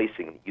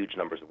displacing huge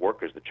numbers of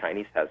workers, the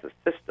Chinese has a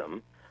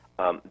system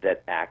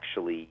that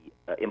actually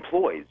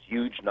employs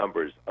huge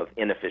numbers of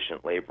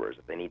inefficient laborers.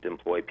 If they need to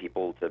employ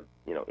people to,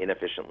 you know,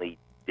 inefficiently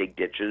dig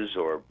ditches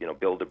or, you know,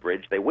 build a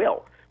bridge, they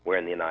will. Where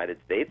in the United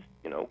States,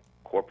 you know,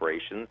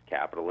 corporations,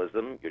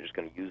 capitalism, you're just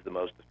going to use the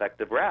most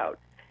effective route.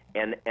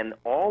 And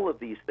all of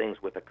these things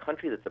with a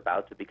country that's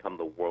about to become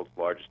the world's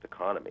largest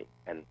economy,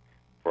 and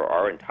for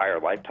our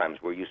entire lifetimes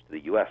we're used to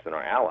the U.S. and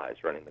our allies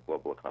running the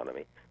global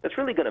economy, that's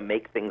really going to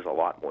make things a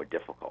lot more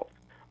difficult,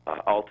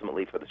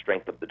 ultimately for the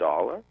strength of the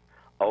dollar,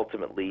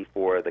 ultimately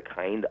for the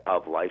kind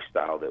of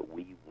lifestyle that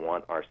we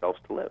want ourselves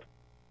to live.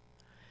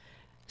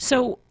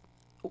 So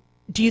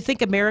do you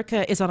think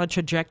America is on a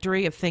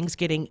trajectory of things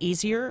getting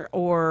easier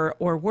or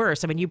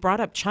worse? I mean, you brought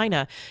up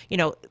China. You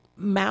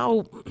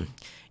know,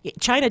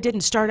 China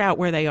didn't start out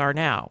where they are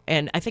now.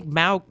 And I think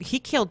Mao, he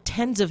killed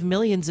tens of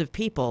millions of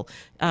people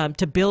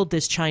to build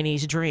this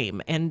Chinese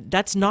dream. And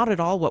that's not at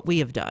all what we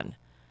have done.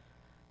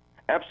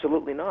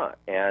 Absolutely not.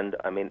 And,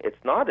 I mean,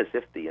 it's not as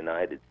if the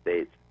United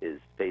States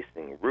is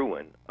facing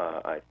ruin.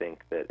 I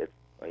think that it's,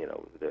 you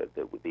know,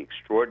 the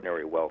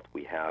extraordinary wealth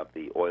we have,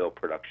 the oil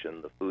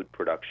production, the food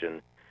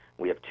production.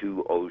 We have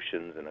two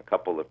oceans and a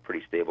couple of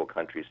pretty stable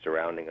countries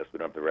surrounding us. We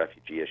don't have the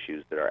refugee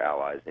issues that our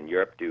allies in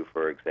Europe do,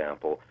 for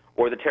example,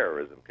 or the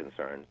terrorism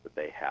concerns that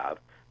they have.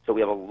 So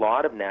we have a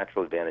lot of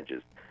natural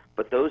advantages.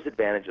 But those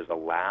advantages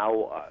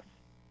allow us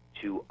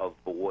to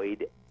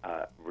avoid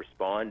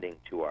responding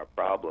to our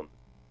problems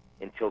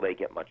until they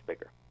get much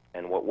bigger.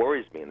 And what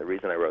worries me, and the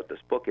reason I wrote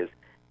this book, is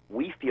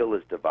we feel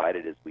as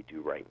divided as we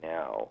do right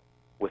now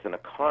with an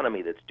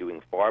economy that's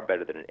doing far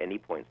better than at any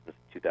point since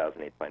the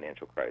 2008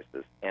 financial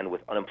crisis, and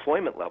with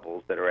unemployment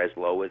levels that are as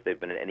low as they've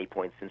been at any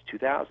point since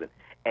 2000.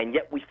 And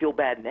yet we feel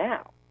bad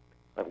now.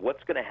 Like,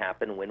 what's going to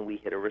happen when we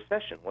hit a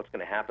recession? What's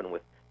going to happen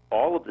with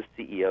all of the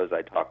CEOs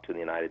I talk to in the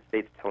United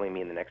States telling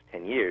me in the next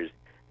 10 years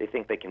they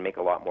think they can make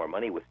a lot more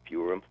money with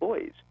fewer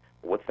employees?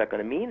 What's that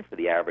going to mean for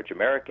the average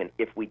American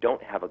if we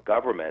don't have a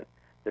government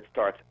that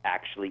starts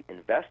actually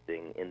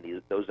investing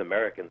in those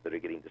Americans that are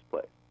getting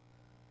displaced?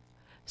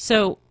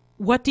 So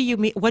what do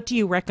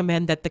you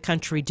recommend that the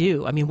country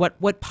do? I mean,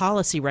 what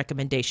policy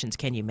recommendations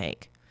can you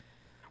make?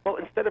 Well,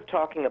 instead of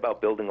talking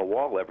about building a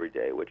wall every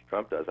day, which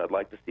Trump does, I'd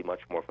like to see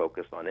much more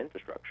focus on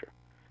infrastructure,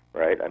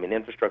 right? I mean,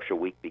 Infrastructure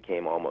Week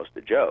became almost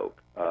a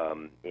joke,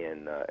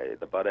 in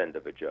the butt end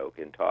of a joke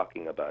in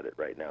talking about it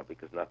right now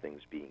because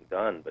nothing's being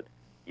done. But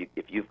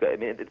if you've got, I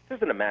mean, this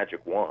isn't a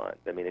magic wand.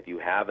 I mean, if you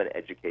have an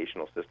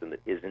educational system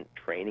that isn't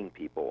training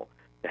people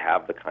to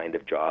have the kind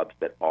of jobs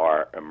that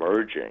are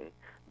emerging,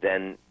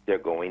 then they're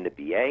going to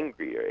be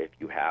angrier. If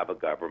you have a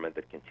government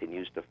that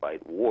continues to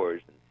fight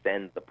wars and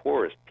send the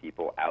poorest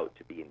people out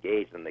to be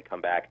engaged, and they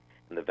come back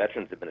and the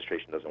Veterans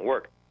Administration doesn't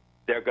work,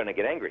 they're going to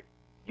get angry.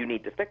 You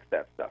need to fix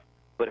that stuff.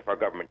 But if our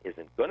government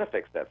isn't going to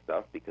fix that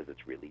stuff because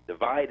it's really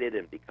divided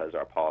and because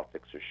our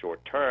politics are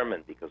short-term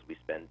and because we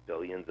spend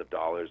billions of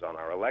dollars on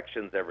our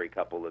elections every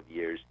couple of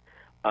years,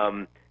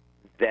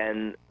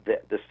 then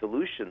the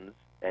solutions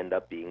end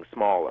up being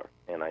smaller.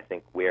 And I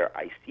think where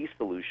I see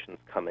solutions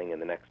coming in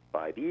the next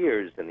 5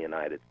 years in the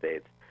United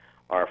States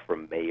are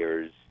from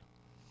mayors,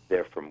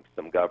 they're from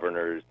some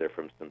governors, they're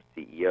from some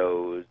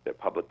CEOs, they're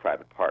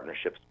public-private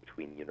partnerships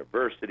between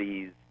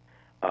universities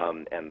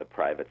and the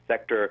private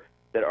sector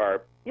that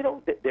are, you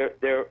know,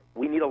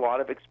 we need a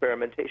lot of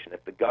experimentation.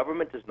 If the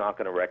government is not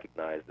going to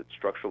recognize that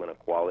structural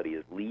inequality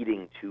is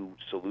leading to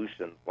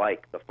solutions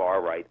like the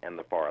far right and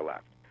the far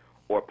left,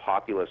 or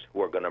populists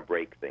who are going to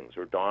break things,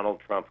 or Donald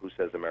Trump who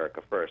says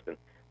America first, and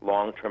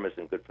long-term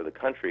isn't good for the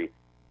country,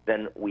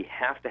 then we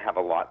have to have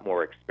a lot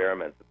more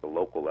experiments at the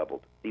local level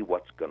to see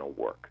what's going to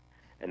work.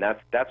 And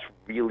that's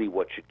really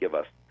what should give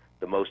us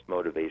the most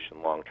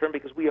motivation long-term,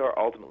 because we are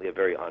ultimately a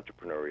very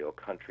entrepreneurial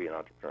country and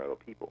entrepreneurial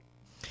people.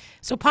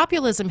 So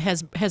populism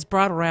has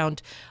brought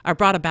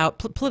about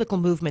political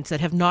movements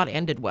that have not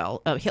ended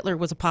well. Hitler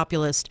was a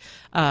populist.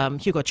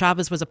 Hugo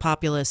Chavez was a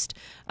populist.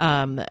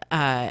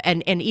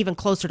 And even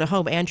closer to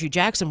home, Andrew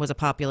Jackson was a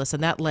populist,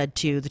 and that led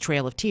to the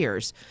Trail of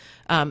Tears.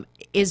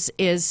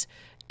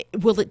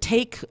 Will it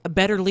take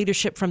better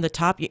leadership from the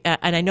top?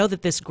 And I know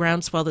that this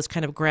groundswell, this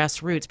kind of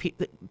grassroots,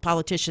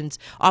 politicians,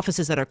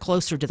 offices that are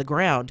closer to the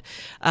ground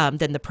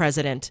than the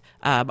president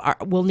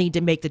will need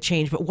to make the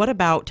change. But what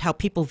about how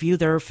people view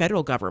their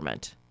federal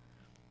government?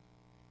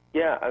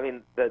 Yeah, I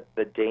mean,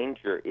 the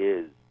danger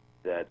is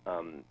that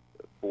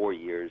 4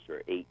 years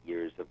or 8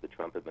 years of the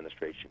Trump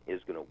administration is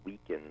going to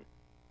weaken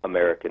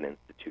American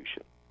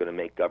institutions, going to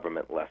make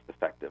government less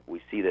effective.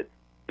 We see that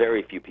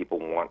very few people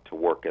want to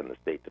work in the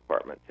State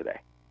Department today.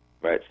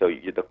 Right, so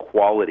the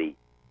quality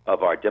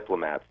of our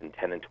diplomats in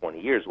 10 and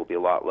 20 years will be a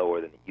lot lower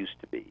than it used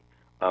to be.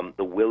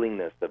 The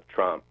willingness of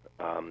Trump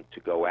to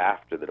go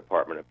after the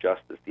Department of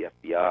Justice, the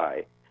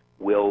FBI,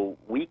 will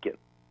weaken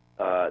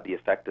the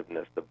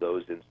effectiveness of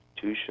those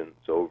institutions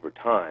over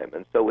time.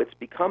 And so it's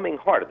becoming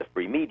harder. The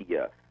free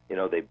media,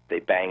 they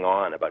bang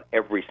on about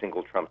every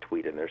single Trump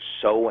tweet, and they're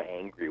so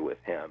angry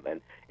with him.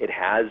 And it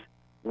has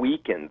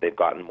weakened. They've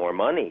gotten more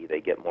money, they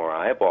get more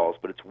eyeballs,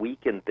 but it's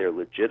weakened their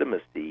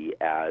legitimacy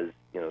as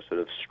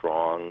sort of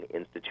strong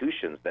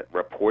institutions that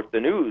report the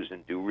news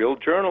and do real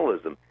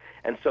journalism.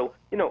 And so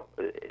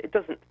it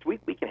doesn't. We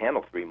can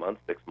handle 3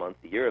 months, 6 months,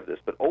 a year of this,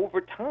 but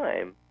over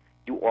time,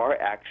 you are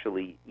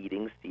actually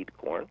eating seed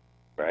corn,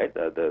 right?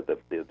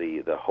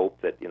 The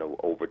hope that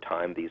over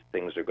time these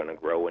things are going to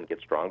grow and get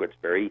stronger.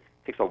 It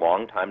takes a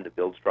long time to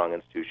build strong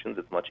institutions.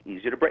 It's much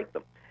easier to break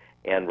them.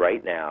 And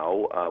right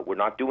now, we're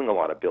not doing a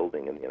lot of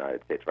building in the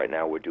United States. Right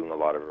now, we're doing a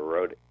lot of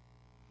eroding.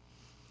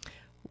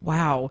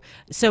 Wow.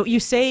 So you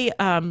say,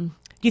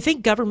 do you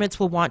think governments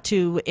will want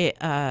to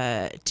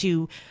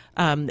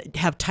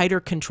have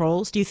tighter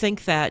controls? Do you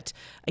think that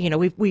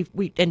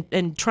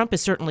and Trump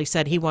has certainly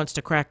said he wants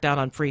to crack down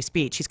on free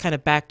speech. He's kind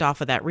of backed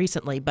off of that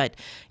recently, but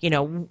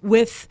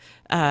with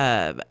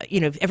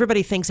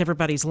everybody thinks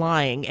everybody's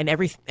lying,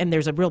 and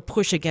there's a real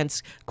push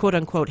against quote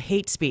unquote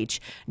hate speech.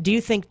 Do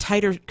you think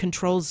tighter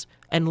controls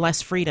and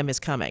less freedom is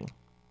coming?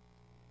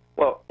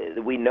 Well,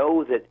 we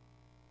know that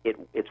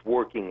it's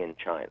working in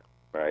China,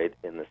 right?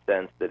 In the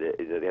sense that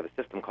they have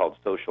a system called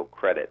social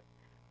credit,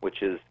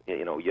 which is,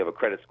 you have a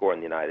credit score in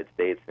the United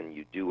States and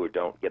you do or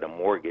don't get a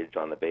mortgage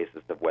on the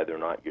basis of whether or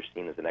not you're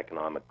seen as an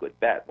economic good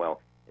bet.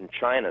 Well, in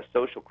China,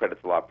 social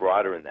credit's a lot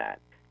broader than that.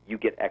 You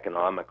get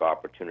economic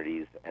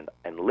opportunities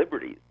and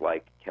liberties,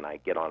 like can I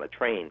get on a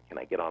train, can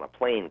I get on a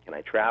plane, can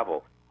I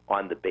travel,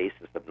 on the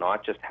basis of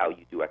not just how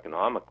you do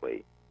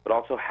economically, but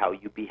also how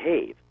you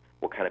behave,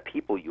 what kind of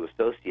people you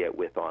associate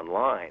with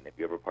online. If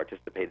you ever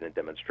participate in a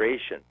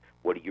demonstration,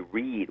 what do you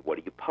read, what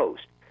do you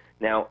post?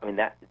 Now, I mean,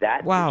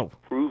 that wow. is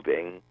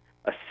proving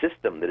a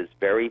system that is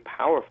very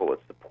powerful.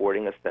 It's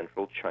supporting a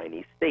central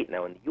Chinese state.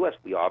 Now, in the U.S.,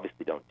 we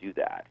obviously don't do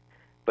that.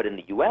 But in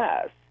the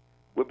U.S.,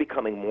 we're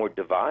becoming more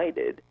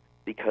divided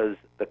because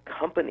the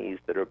companies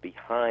that are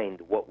behind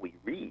what we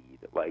read,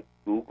 like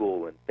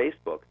Google and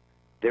Facebook,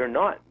 they're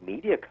not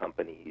media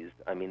companies.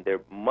 I mean,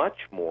 they're much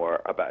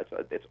more about,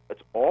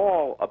 it's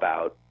all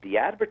about the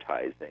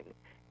advertising,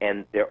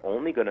 and they're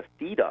only going to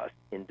feed us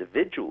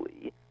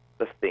individually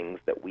the things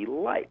that we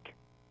like.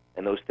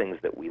 And those things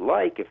that we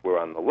like, if we're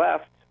on the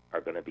left, are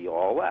going to be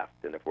all left.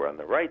 And if we're on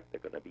the right, they're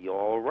going to be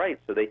all right.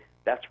 So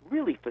that's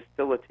really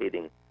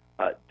facilitating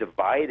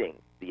dividing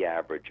the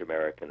average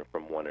American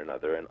from one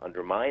another and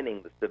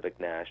undermining the civic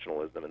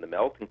nationalism and the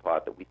melting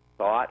pot that we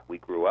thought we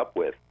grew up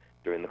with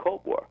during the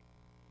Cold War.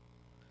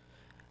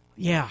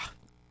 Yeah.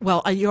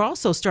 Well, you're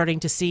also starting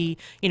to see,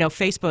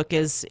 Facebook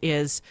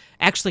is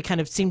actually kind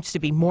of seems to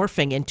be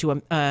morphing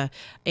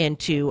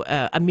into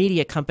a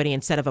media company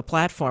instead of a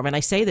platform. And I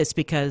say this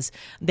because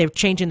they're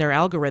changing their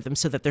algorithms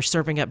so that they're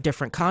serving up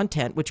different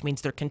content, which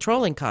means they're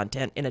controlling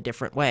content in a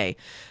different way.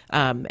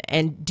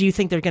 And do you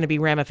think there are going to be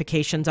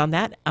ramifications on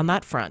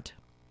that front?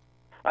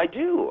 I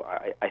do.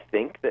 I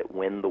think that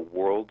when the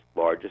world's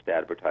largest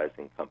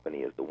advertising company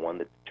is the one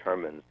that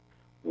determines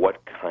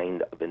what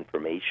kind of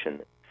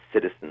information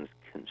citizens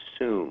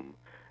consume,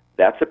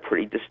 that's a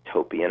pretty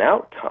dystopian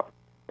outcome,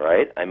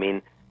 right? I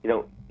mean,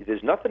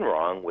 there's nothing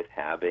wrong with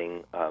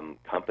having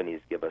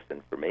companies give us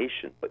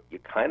information, but you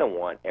kind of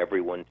want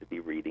everyone to be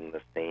reading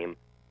the same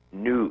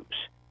news,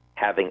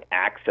 having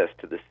access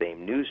to the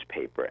same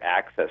newspaper,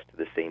 access to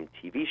the same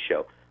TV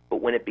show.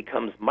 But when it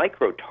becomes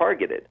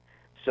micro-targeted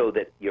so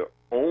that you're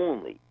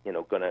only,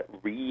 going to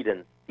read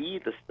and see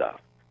the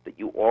stuff that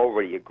you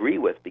already agree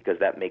with because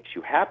that makes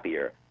you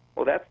happier,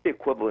 well, that's the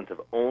equivalent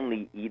of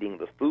only eating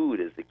the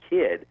food as a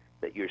kid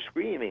that you're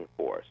screaming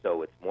for.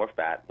 So it's more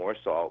fat, more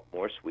salt,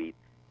 more sweet,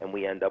 and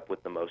we end up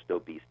with the most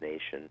obese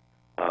nation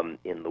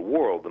in the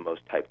world, the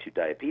most type 2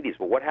 diabetes.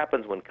 Well, what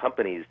happens when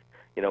companies,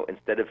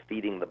 instead of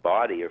feeding the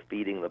body or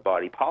feeding the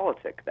body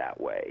politic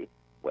that way,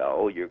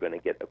 well, you're going to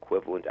get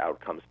equivalent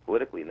outcomes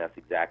politically, and that's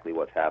exactly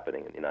what's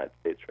happening in the United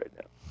States right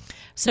now.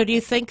 So do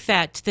you think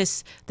that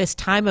this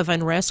time of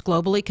unrest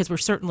globally, because we're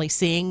certainly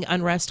seeing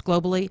unrest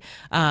globally,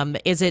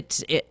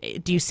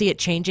 do you see it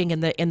changing in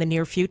the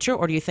near future,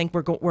 or do you think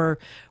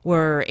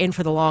we're in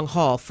for the long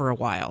haul for a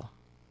while?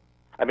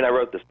 I mean, I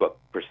wrote this book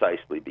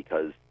precisely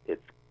because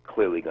it's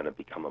clearly going to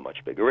become a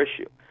much bigger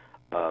issue.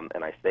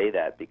 And I say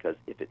that because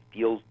if it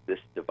feels this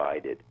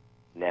divided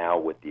now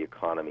with the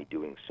economy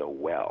doing so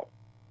well,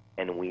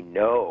 and we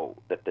know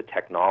that the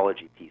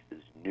technology piece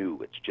is new,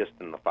 it's just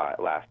in the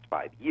last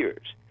 5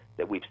 years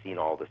that we've seen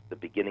all this, the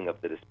beginning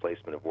of the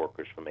displacement of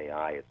workers from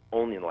AI. It's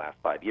only in the last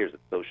 5 years that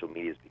social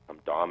media has become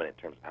dominant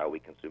in terms of how we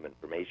consume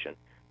information.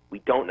 We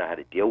don't know how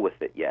to deal with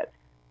it yet.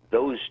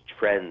 Those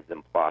trends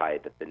imply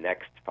that the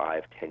next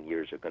 5-10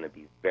 years are going to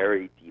be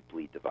very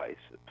deeply divisive.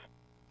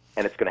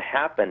 And it's going to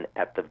happen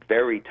at the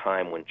very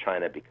time when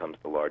China becomes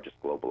the largest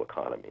global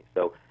economy.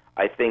 So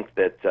I think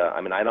that,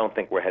 I don't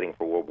think we're heading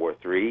for World War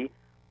III,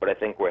 but I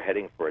think we're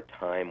heading for a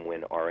time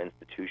when our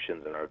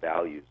institutions and our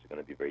values are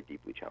going to be very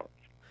deeply challenged.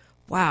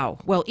 Wow.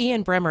 Well,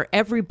 Ian Bremmer,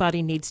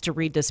 everybody needs to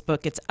read this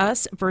book. It's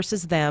Us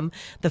Versus Them,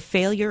 The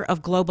Failure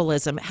of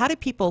Globalism. How do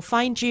people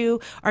find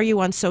you? Are you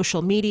on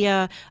social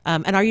media?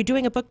 And are you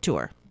doing a book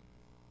tour?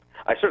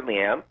 I certainly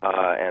am,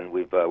 and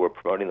we're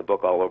promoting the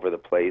book all over the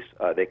place.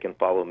 They can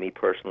follow me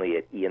personally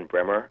at Ian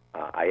Bremmer,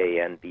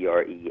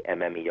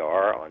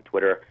 IANBREMMER, on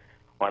Twitter,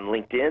 on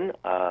LinkedIn,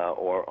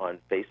 or on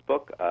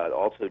Facebook.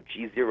 Also,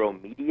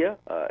 G0 Media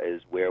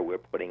is where we're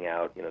putting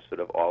out, sort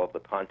of all of the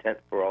content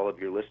for all of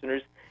your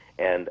listeners,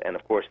 and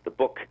of course the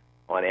book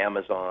on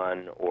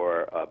Amazon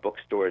or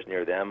bookstores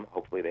near them.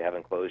 Hopefully they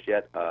haven't closed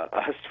yet.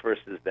 Us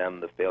Versus Them: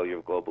 The Failure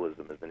of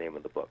Globalism is the name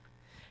of the book.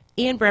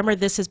 Ian Bremmer,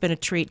 this has been a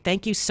treat.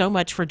 Thank you so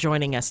much for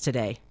joining us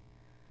today.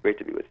 Great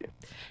to be with you.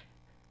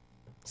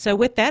 So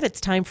with that, it's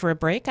time for a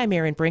break. I'm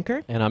Erin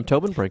Brinker. And I'm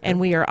Tobin Brinker.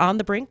 And we are on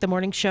The Brink, the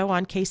morning show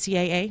on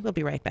KCAA. We'll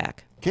be right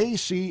back.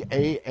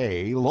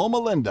 KCAA Loma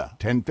Linda,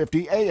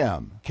 1050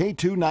 AM,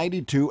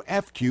 K292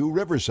 FQ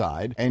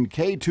Riverside, and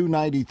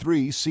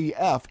K293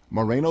 CF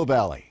Moreno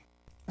Valley.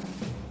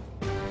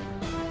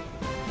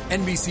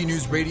 NBC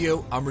News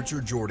Radio, I'm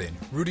Richard Jordan.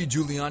 Rudy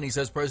Giuliani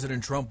says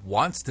President Trump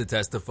wants to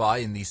testify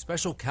in the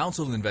special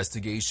counsel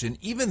investigation,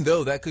 even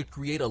though that could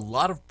create a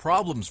lot of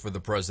problems for the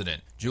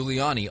president.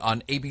 Giuliani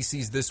on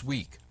ABC's This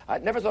Week. I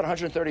never thought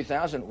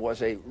 $130,000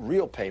 was a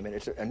real payment.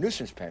 It's a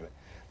nuisance payment.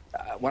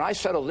 When I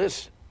settled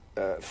this,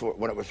 for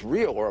when it was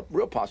real or a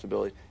real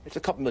possibility, it's a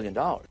couple $1 million.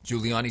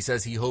 Giuliani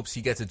says he hopes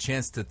he gets a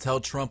chance to tell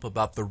Trump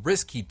about the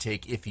risk he'd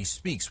take if he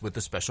speaks with the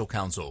special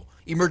counsel.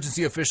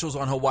 Emergency officials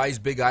on Hawaii's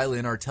Big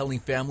Island are telling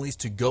families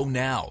to go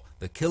now.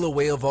 The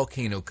Kilauea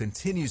volcano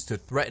continues to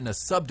threaten a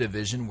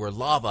subdivision where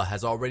lava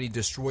has already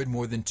destroyed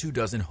more than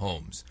 24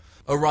 homes.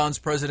 Iran's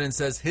president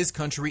says his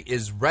country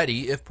is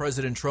ready if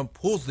President Trump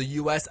pulls the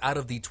U.S. out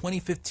of the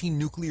 2015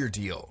 nuclear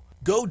deal.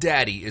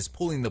 GoDaddy is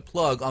pulling the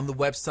plug on the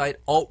website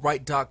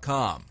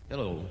altright.com.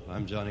 Hello,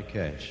 I'm Johnny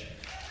Cash.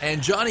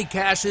 And Johnny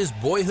Cash's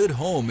boyhood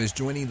home is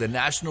joining the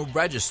National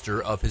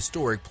Register of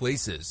Historic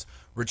Places.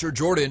 Richard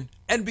Jordan,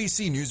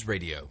 NBC News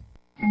Radio.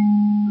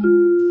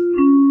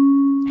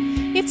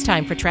 It's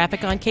time for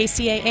traffic on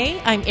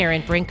KCAA. I'm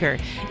Erin Brinker.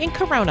 In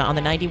Corona on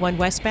the 91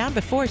 westbound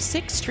before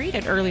 6th Street,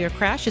 an earlier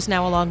crash is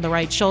now along the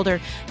right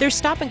shoulder. There's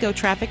stop-and-go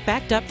traffic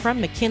backed up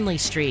from McKinley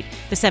Street.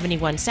 The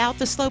 71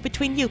 south is slow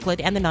between Euclid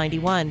and the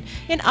 91.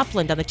 In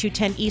Upland on the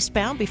 210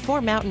 eastbound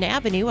before Mountain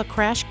Avenue, a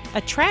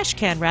trash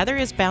can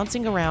is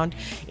bouncing around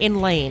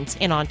in lanes.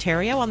 In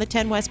Ontario on the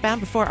 10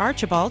 westbound before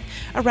Archibald,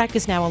 a wreck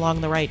is now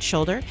along the right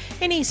shoulder.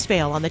 In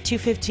Eastvale on the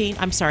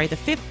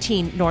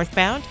 15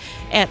 northbound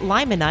at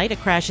Limonite, a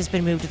crash has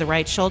been moved to the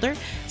right shoulder.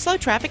 Slow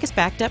traffic is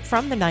backed up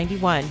from the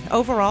 91.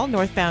 Overall,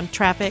 northbound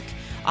traffic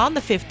on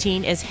the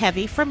 15 is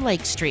heavy from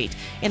Lake Street.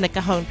 In the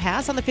Cajon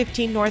Pass on the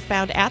 15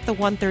 northbound at the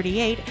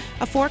 138,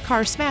 a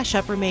 4-car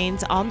smash-up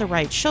remains on the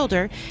right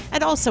shoulder.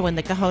 And also in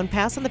the Cajon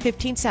Pass on the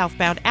 15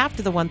 southbound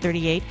after the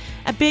 138,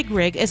 a big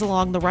rig is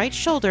along the right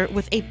shoulder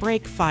with a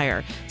brake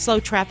fire. Slow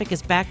traffic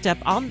is backed up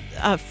on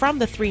from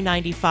the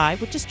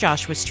 395, which is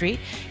Joshua Street,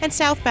 and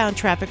southbound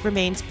traffic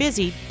remains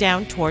busy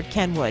down toward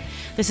Kenwood.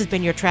 This has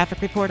been your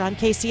traffic report on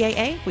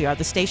KCAA. We are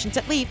the stations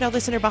that leave no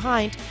listener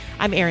behind.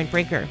 I'm Erin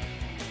Brinker.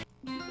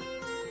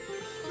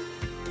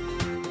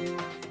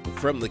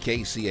 From the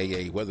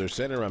KCAA Weather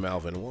Center, I'm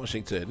Alvin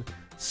Washington.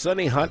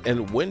 Sunny, hot,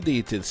 and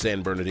windy to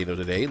San Bernardino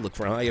today. Look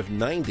for a high of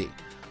 90.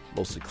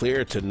 Mostly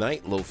clear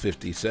tonight, low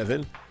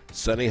 57.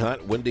 Sunny,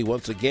 hot, windy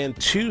once again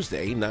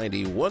Tuesday,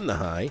 91 the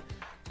high.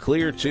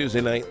 Clear Tuesday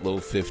night, low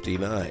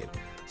 59.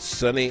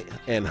 Sunny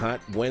and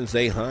hot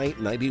Wednesday, high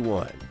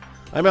 91.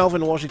 I'm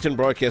Alvin Washington,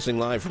 broadcasting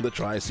live from the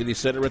Tri-City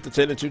Center at the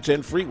 10 and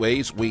 210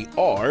 freeways. We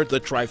are the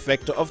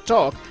trifecta of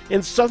talk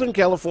in Southern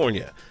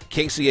California.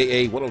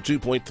 KCAA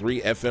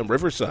 102.3 FM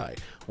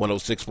Riverside,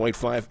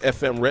 106.5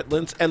 FM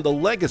Redlands, and the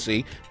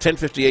Legacy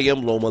 1050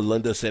 AM Loma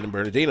Linda, San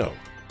Bernardino.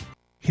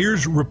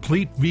 Here's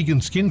Replete Vegan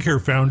Skincare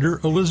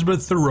founder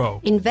Elizabeth Thoreau.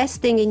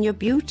 Investing in your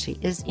beauty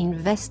is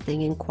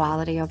investing in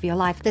quality of your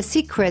life. The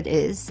secret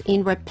is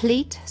in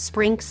Replete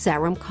Spring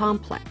Serum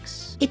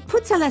Complex. It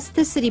puts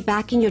elasticity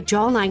back in your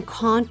jawline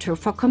contour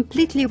for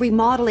completely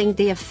remodeling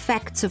the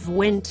effects of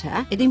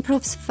winter. It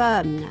improves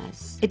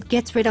firmness. It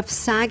gets rid of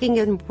sagging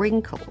and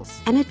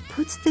wrinkles. And it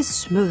puts the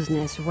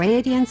smoothness,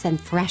 radiance, and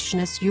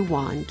freshness you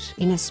want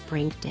in a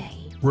spring day.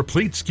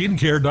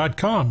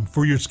 RepleteSkincare.com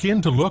for your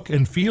skin to look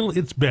and feel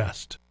its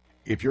best.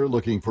 If you're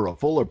looking for a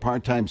full or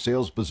part-time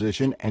sales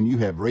position and you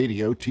have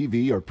radio,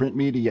 TV, or print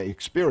media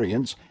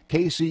experience,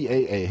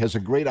 KCAA has a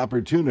great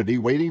opportunity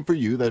waiting for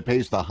you that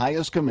pays the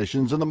highest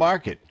commissions in the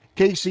market.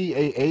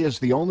 KCAA is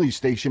the only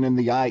station in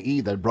the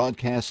IE that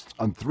broadcasts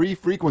on 3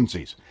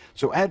 frequencies,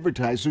 so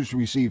advertisers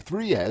receive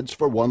 3 ads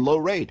for 1 low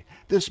rate.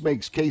 This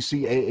makes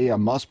KCAA a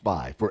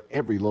must-buy for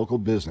every local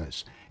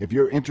business. If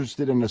you're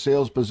interested in a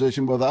sales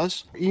position with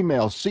us,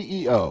 email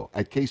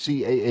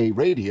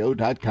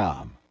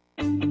ceo@kcaaradio.com.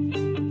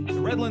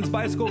 The Redlands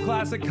Bicycle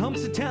Classic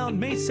comes to town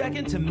May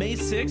 2nd to May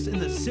 6th in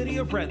the city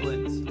of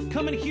Redlands.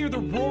 Come and hear the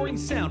roaring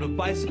sound of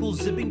bicycles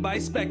zipping by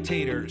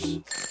spectators.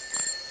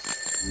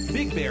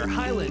 Big Bear,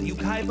 Highland,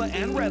 Ukaiba,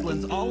 and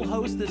Redlands all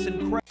host this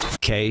incredible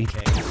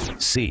KCAA.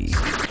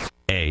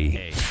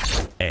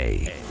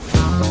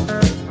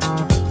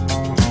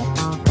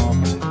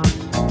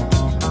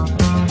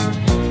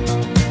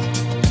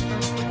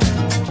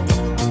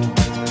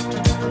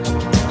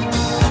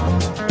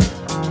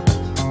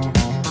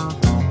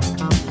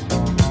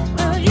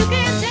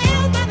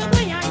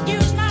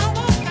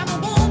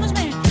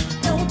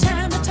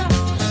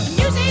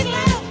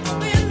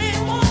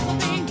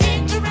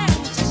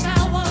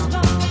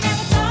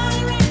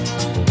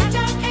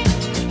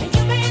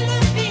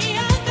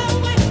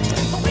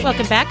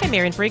 Welcome back. I'm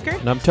Erin Brinker.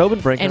 And I'm Tobin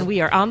Brinker. And we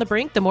are on the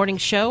brink, the morning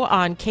show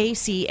on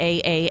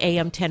KCAA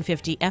AM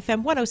 1050,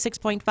 FM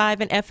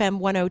 106.5, and FM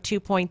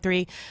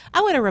 102.3.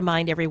 I want to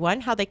remind everyone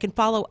how they can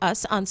follow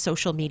us on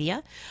social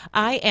media.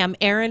 I am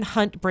Erin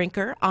Hunt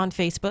Brinker on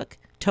Facebook.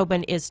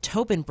 Tobin is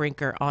Tobin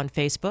Brinker on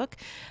Facebook.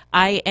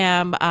 I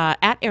am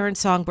at Erin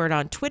Songbird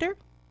on Twitter.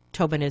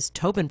 Tobin is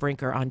Tobin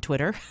Brinker on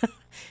Twitter.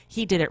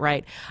 He did it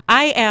right.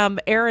 I am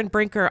Erin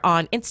Brinker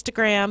on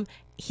Instagram.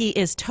 He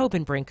is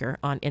Tobin Brinker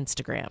on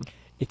Instagram.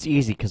 It's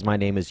easy because my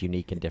name is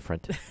unique and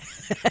different.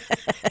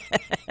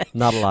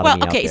 Not a lot well,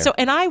 of me okay, out there. so,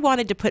 and I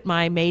wanted to put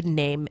my maiden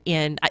name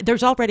in.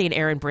 There's already an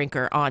Erin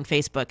Brinker on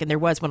Facebook, and there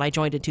was when I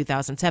joined in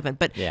 2007.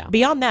 But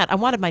beyond that, I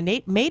wanted my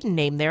maiden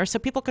name there so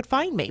people could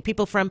find me.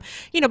 People from,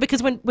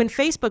 because when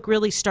Facebook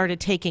really started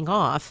taking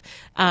off,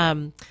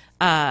 and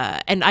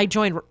I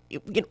joined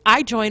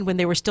when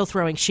they were still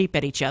throwing sheep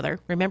at each other.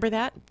 Remember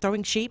that?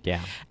 Throwing sheep?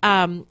 Yeah.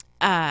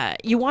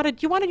 You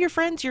wanted your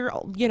friends, your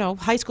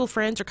high school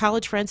friends or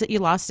college friends that you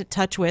lost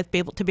touch with,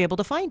 to be able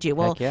to find you.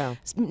 Well, Heck yeah.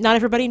 Not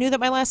everybody knew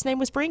that my last name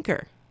was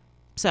Brinker,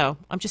 so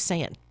I'm just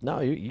saying. No,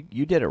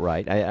 you did it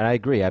right. I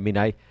agree. I mean,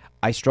 I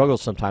struggle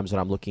sometimes when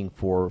I'm looking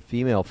for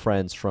female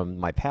friends from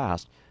my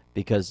past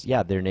because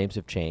their names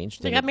have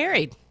changed. They got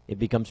married. It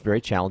becomes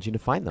very challenging to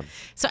find them.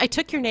 So I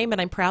took your name,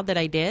 and I'm proud that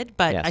I did,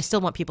 but Yes. I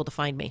still want people to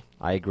find me.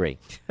 I agree.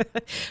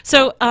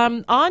 So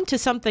on to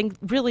something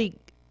really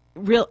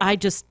real.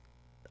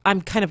 I'm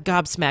kind of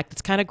gobsmacked.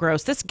 It's kind of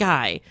gross. This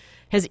guy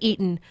has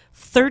eaten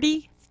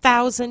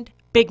 30,000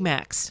 Big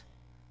Macs.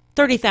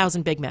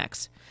 30,000 Big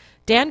Macs.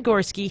 Dan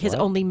Gorski has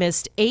only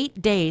missed 8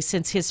 days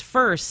since his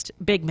first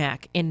Big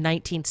Mac in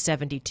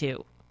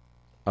 1972.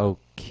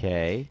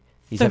 Okay.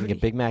 He's having a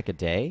Big Mac a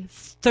day?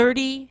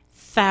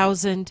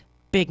 30,000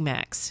 Big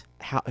Macs.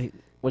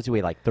 What does he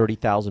weigh, like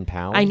 30,000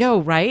 pounds? I know,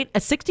 right? A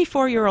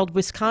 64-year-old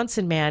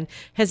Wisconsin man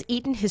has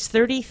eaten his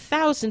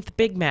 30,000th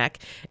Big Mac,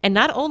 and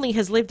not only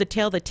has lived to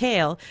tell the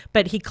tale,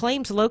 but he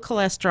claims low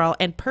cholesterol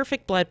and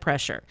perfect blood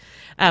pressure.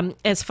 As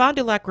the Fond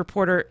du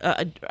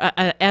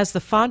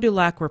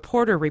Lac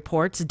reporter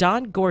reports,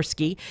 Don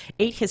Gorski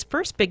ate his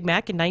first Big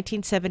Mac in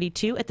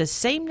 1972 at the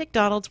same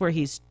McDonald's where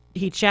he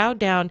chowed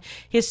down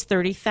his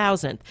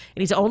 30,000th, and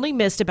he's only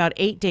missed about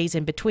 8 days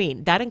in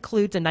between. That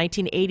includes a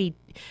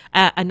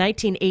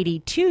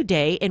 1982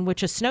 day in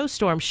which a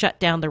snowstorm shut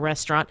down the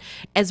restaurant,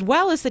 as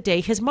well as the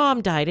day his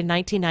mom died in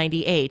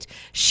 1998.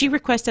 She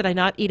requested I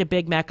not eat a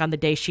Big Mac on the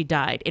day she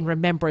died in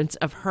remembrance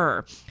of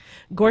her.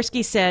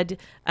 Gorski said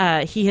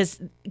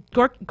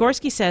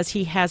Gorski says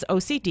he has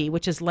OCD,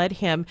 which has led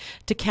him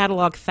to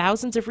catalog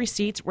thousands of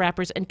receipts,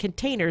 wrappers, and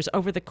containers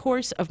over the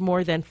course of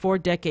more than 4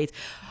 decades.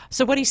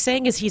 So what he's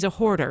saying is he's a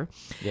hoarder,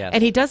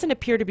 and he doesn't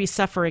appear to be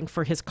suffering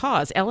for his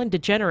cause. Ellen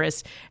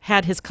DeGeneres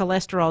had his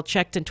cholesterol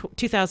checked in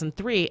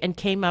 2003 and it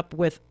came up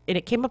with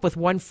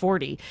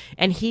 140,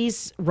 and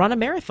he's run a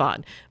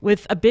marathon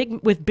with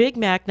Big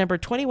Mac number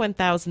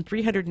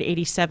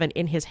 21,387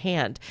 in his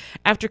hand.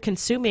 After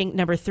consuming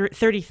number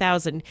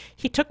 30,000,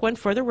 he took one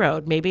for the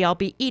road. Maybe I'll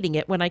be eating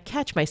it when I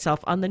catch myself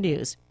on the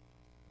news.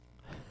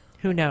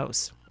 Who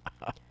knows?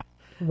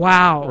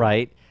 Wow.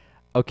 Right.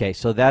 Okay,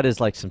 so that is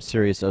like some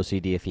serious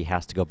OCD if he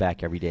has to go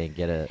back every day and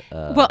get a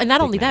well, and not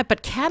Big only Mac. that,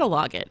 but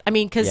catalog it. I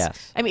mean, because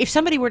Yes. if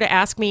somebody were to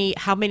ask me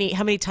how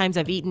many times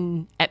I've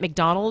eaten at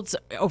McDonald's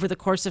over the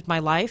course of my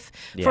life,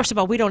 Yeah. first of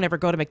all, we don't ever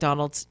go to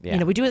McDonald's. Yeah. You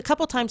know, we do it a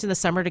couple times in the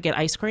summer to get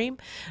ice cream,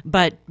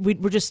 but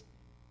we're just.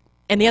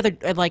 And the other,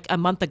 like a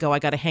month ago, I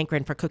got a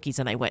hankering for cookies,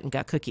 and I went and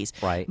got cookies.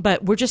 Right.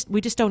 But we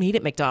just don't eat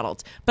at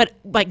McDonald's. But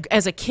like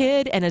as a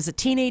kid and as a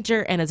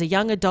teenager and as a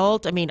young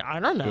adult, I mean, I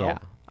don't know.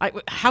 Yeah.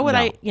 How would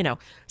No. I,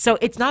 So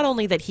it's not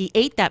only that he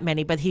ate that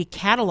many, but he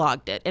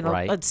cataloged it and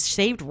Right.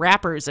 saved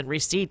wrappers and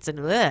receipts and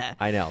bleh.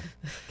 I know.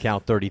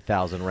 Count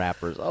 30,000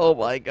 wrappers. Oh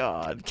my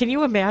God. Can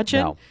you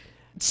imagine No.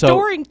 So-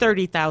 storing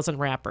 30,000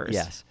 wrappers?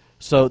 Yes.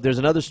 So there's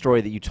another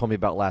story that you told me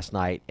about last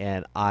night,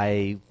 and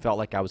I felt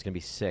like I was going to be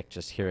sick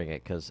just hearing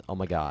it because, oh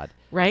my God.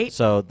 Right?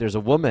 So there's a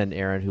woman,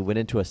 Aaron, who went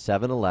into a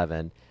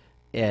 7-Eleven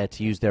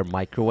to use their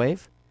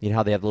microwave. You know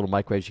how they have the little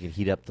microwaves you can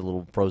heat up the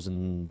little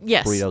frozen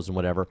Yes. burritos and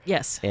whatever?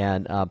 Yes.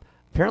 And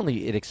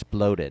apparently it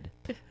exploded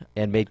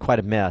and made quite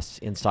a mess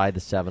inside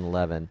the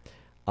 7-Eleven.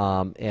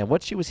 And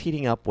what she was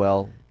heating up,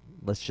 well,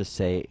 let's just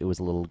say it was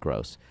a little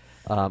gross.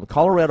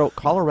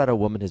 Colorado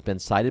woman has been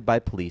cited by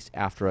police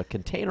after a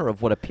container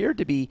of what appeared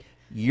to be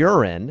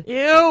urine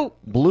Ew.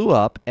 blew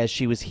up as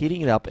she was heating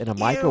it up in a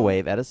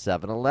microwave at a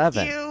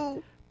 7-Eleven.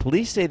 Ew.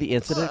 Police say the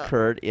incident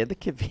occurred in the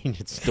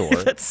convenience store.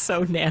 That's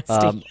so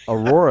nasty.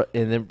 Aurora,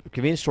 in the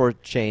convenience store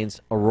chain's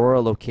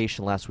Aurora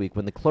location last week,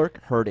 when the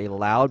clerk heard a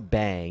loud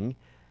bang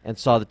and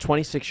saw the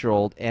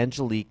 26-year-old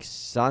Angelique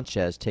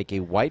Sanchez take a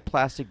white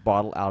plastic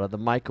bottle out of the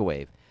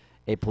microwave.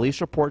 A police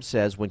report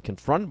says when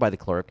confronted by the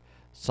clerk,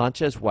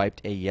 Sanchez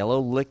wiped a yellow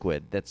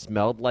liquid that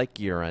smelled like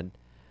urine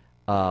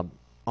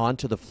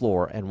onto the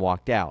floor and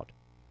walked out.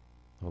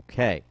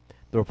 Okay.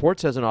 The report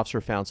says an officer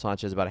found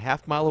Sanchez about a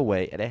half mile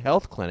away at a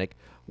health clinic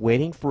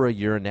waiting for a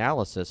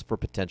urinalysis for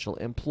potential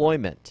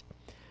employment.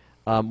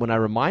 When I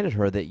reminded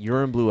her that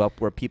urine blew up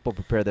where people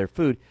prepare their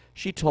food,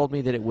 she told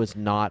me that it was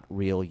not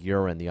real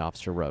urine, the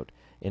officer wrote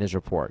in his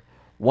report.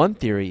 One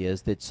theory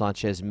is that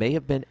Sanchez may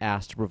have been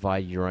asked to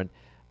provide urine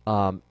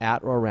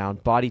at or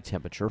around body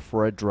temperature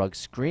for a drug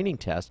screening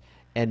test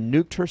and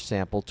nuked her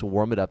sample to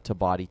warm it up to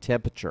body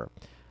temperature,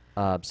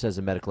 says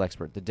a medical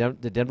expert. The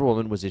Denver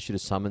woman was issued a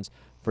summons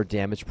for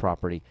damaged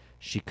property.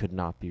 She could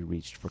not be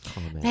reached for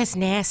comment. That's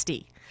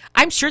nasty.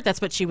 I'm sure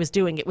that's what she was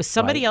doing. It was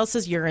somebody Right.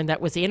 else's urine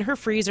that was in her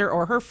freezer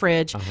or her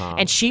fridge, Uh-huh.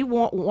 and she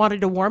wanted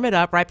to warm it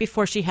up right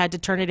before she had to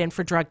turn it in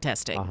for drug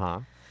testing. Uh-huh.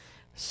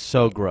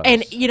 So gross.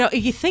 And,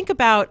 if you think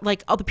about,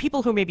 like, all the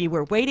people who maybe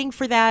were waiting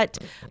for that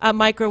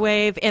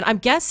microwave, and I'm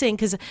guessing,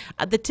 because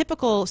the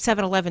typical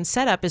 7-Eleven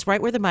setup is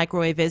right where the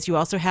microwave is. You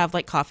also have,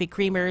 like, coffee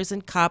creamers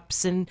and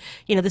cups, and,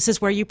 this is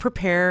where you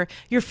prepare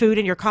your food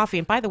and your coffee.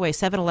 And, by the way,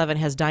 7-Eleven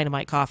has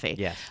dynamite coffee.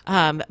 Yes.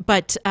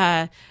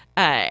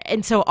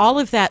 And so all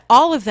of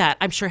that,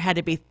 I'm sure had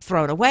to be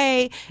thrown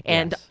away,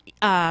 and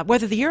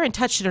whether the urine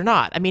touched it or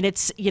not. I mean,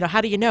 it's,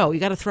 how do you know? You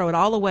got to throw it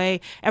all away.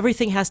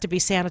 Everything has to be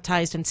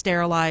sanitized and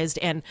sterilized,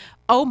 and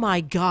oh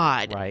my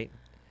God. Right.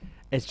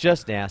 It's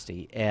just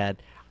nasty, and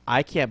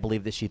I can't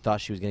believe that she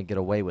thought she was going to get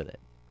away with it,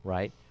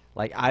 right?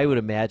 Like, I would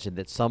imagine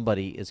that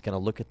somebody is going to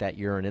look at that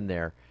urine in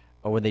there,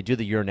 or when they do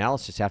the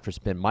urinalysis after it's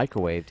been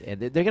microwaved, and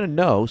they're going to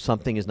know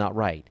something is not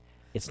right.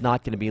 It's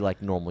not going to be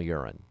like normal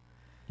urine,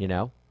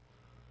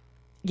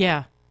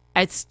 Yeah.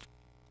 That's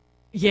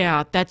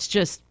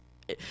just,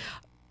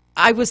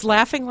 I was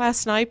laughing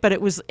last night, but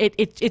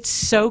it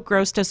so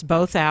grossed us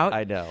both out.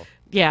 I know.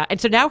 Yeah.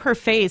 And so now her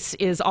face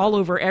is all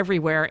over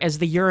everywhere as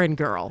the urine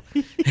girl.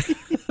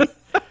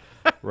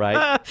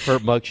 Right? Her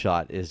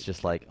mugshot is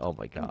just like, oh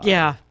my God.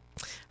 Yeah.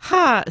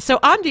 So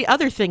on to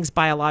other things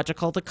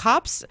biological. The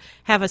cops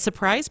have a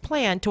surprise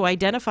plan to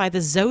identify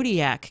the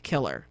Zodiac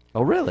killer.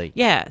 Oh, really?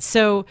 Yeah.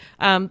 So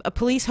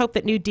police hope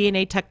that new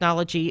DNA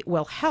technology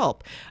will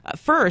help.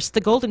 First,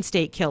 the Golden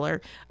State Killer,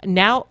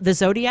 now the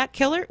Zodiac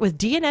Killer, with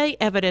DNA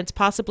evidence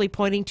possibly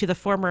pointing to the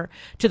former.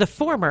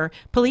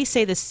 Police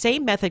say the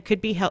same method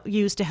could be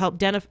used to help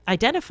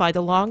identify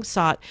the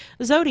long-sought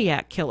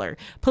Zodiac Killer.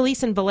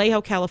 Police in Vallejo,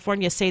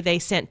 California, say they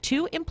sent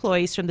 2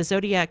 employees from the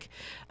Zodiac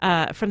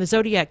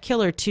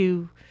Killer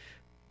to.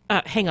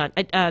 Hang on.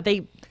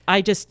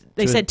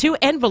 They said 2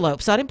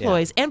 envelopes, not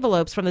employees,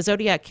 envelopes from the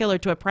Zodiac Killer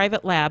to a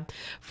private lab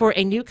for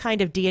a new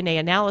kind of DNA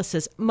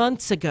analysis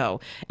months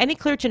ago. Any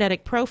clear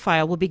genetic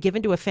profile will be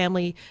given to a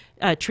family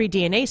tree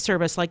DNA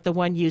service like the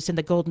one used in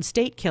the Golden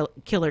State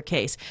Killer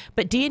case.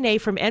 But DNA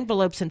from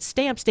envelopes and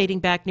stamps dating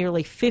back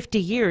nearly 50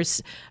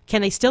 years,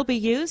 can they still be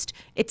used?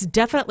 It's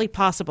definitely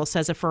possible,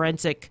 says a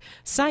forensic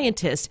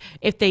scientist.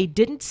 If they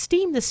didn't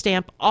steam the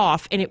stamp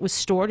off and it was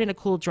stored in a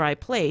cool, dry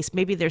place,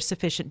 maybe there's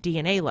sufficient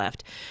DNA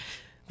left.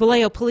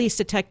 Vallejo Police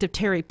Detective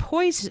Terry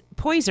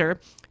Poyser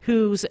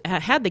who's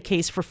had the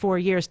case for 4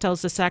 years,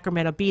 tells the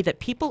Sacramento Bee that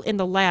people in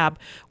the lab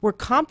were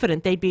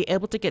confident they'd be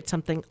able to get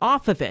something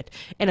off of it.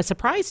 In a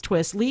surprise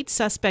twist, lead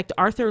suspect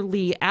Arthur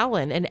Lee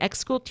Allen, an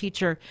ex-school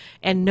teacher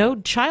and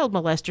known child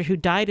molester who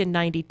died in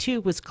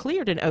 92, was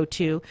cleared in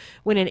 02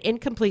 when an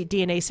incomplete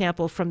DNA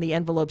sample from the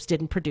envelopes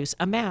didn't produce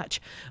a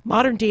match.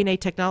 Modern DNA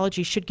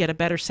technology should get a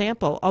better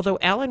sample, although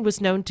Allen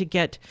was known to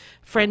get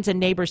friends and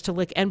neighbors to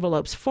lick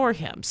envelopes for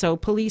him. So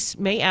police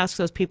may ask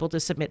those people to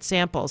submit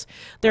samples.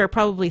 There are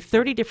probably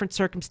 30 different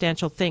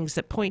circumstantial things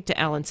that point to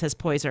Allen, says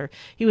Poyser.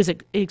 He was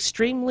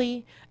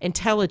extremely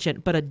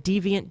intelligent, but a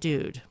deviant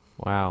dude.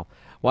 Wow.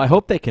 Well, I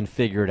hope they can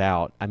figure it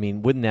out. I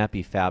mean, wouldn't that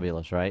be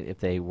fabulous, right? If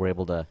they were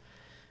able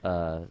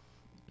to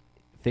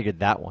figure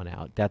that one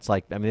out. That's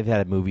like, I mean, they've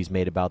had movies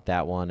made about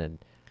that one, and,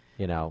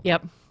 you know.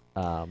 Yep.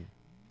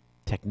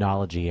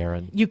 Technology,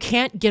 Aaron. You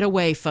can't get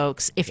away,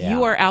 folks. If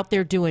you are out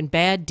there doing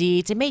bad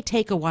deeds, it may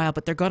take a while,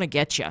 but they're going to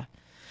get you.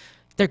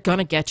 They're going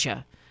to get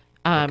you.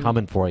 They're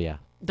coming for you.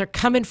 They're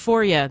coming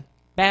for you.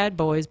 Bad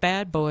boys,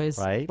 bad boys.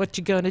 Right. What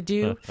you going to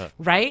do?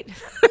 Right?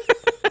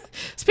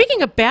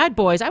 Speaking of bad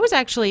boys, I was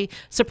actually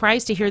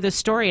surprised to hear this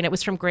story, and it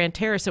was from Grand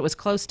Terrace. It was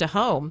close to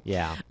home.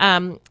 Yeah.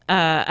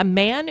 A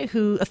man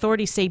who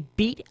authorities say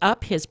beat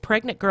up his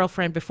pregnant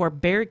girlfriend before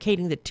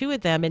barricading the two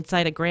of them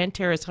inside a Grand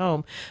Terrace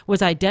home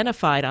was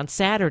identified on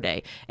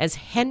Saturday as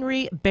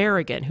Henry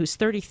Berrigan, who's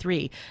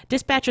 33.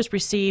 Dispatchers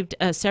received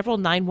several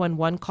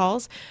 911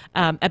 calls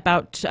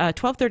about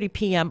 12:30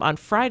 p.m. on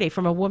Friday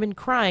from a woman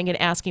crying and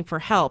asking for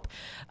help.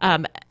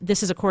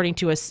 This is according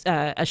to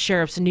a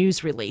sheriff's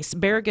news release.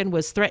 Berrigan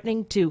was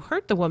threatening to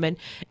hurt the woman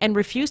and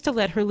refused to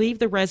let her leave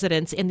the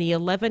residence in the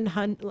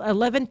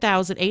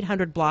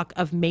 11,800 block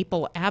of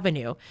Maple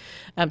Avenue.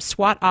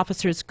 SWAT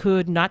officers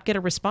could not get a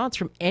response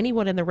from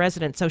anyone in the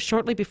residence, so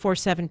shortly before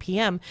 7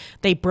 p.m.,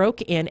 they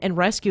broke in and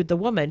rescued the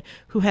woman,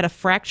 who had a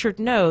fractured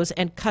nose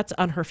and cuts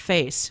on her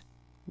face.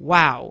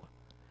 Wow.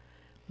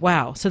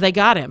 So they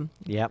got him.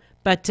 Yep.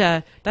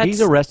 But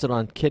he's arrested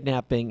on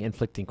kidnapping,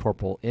 inflicting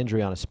corporal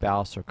injury on a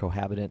spouse or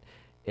cohabitant.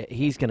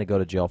 He's going to go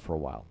to jail for a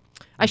while.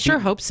 I sure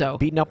hope so.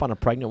 Beating up on a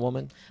pregnant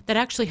woman? That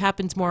actually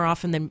happens more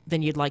often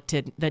than you'd like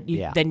to than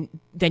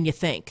you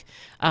think.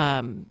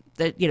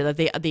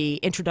 The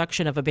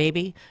introduction of a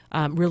baby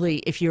really,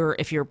 if you're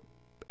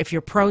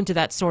prone to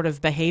that sort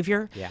of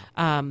behavior,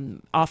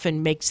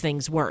 often makes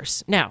things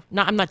worse. Now,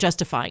 I'm not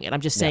justifying it.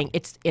 I'm just saying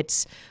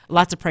it's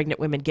lots of pregnant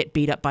women get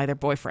beat up by their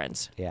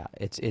boyfriends. Yeah,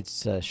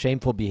 it's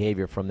shameful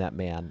behavior from that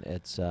man.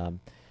 It's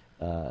and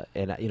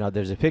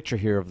there's a picture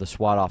here of the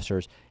SWAT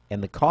officers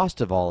and the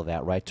cost of all of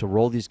that, right? To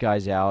roll these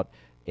guys out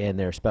in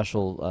their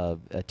special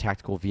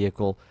tactical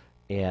vehicle,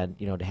 and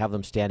to have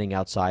them standing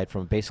outside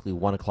from basically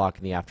 1 o'clock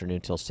in the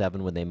afternoon till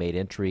 7 when they made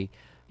entry.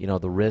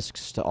 The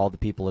risks to all the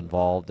people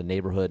involved, the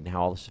neighborhood, and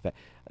how all this affects.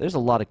 There's a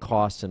lot of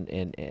costs,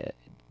 and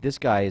this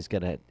guy is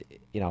going to,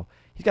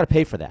 he's got to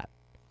pay for that,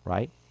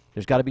 right?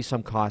 There's got to be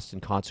some cost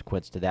and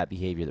consequence to that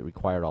behavior that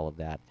required all of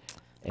that.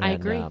 And, I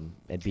agree.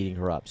 And beating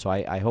her up. So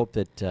I hope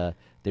that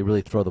they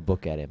really throw the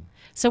book at him.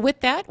 So with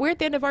that, we're at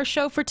the end of our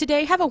show for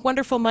today. Have a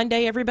wonderful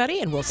Monday, everybody,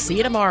 and we'll see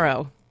you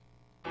tomorrow.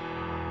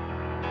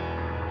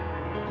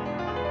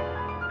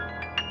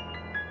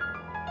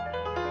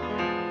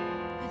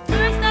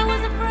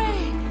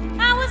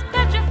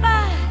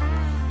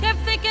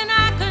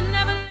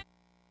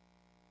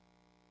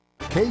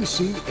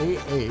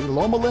 KCAA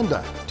Loma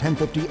Linda,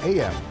 1050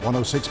 AM,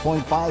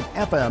 106.5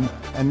 FM,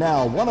 and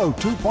now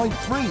 102.3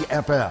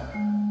 FM.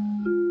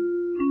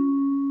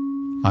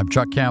 I'm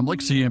Chuck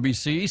Kamlick,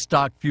 CNBC.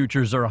 Stock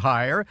futures are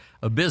higher.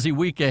 A busy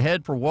week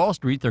ahead for Wall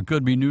Street. There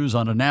could be news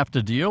on a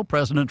NAFTA deal.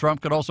 President Trump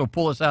could also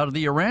pull us out of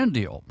the Iran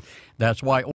deal. That's why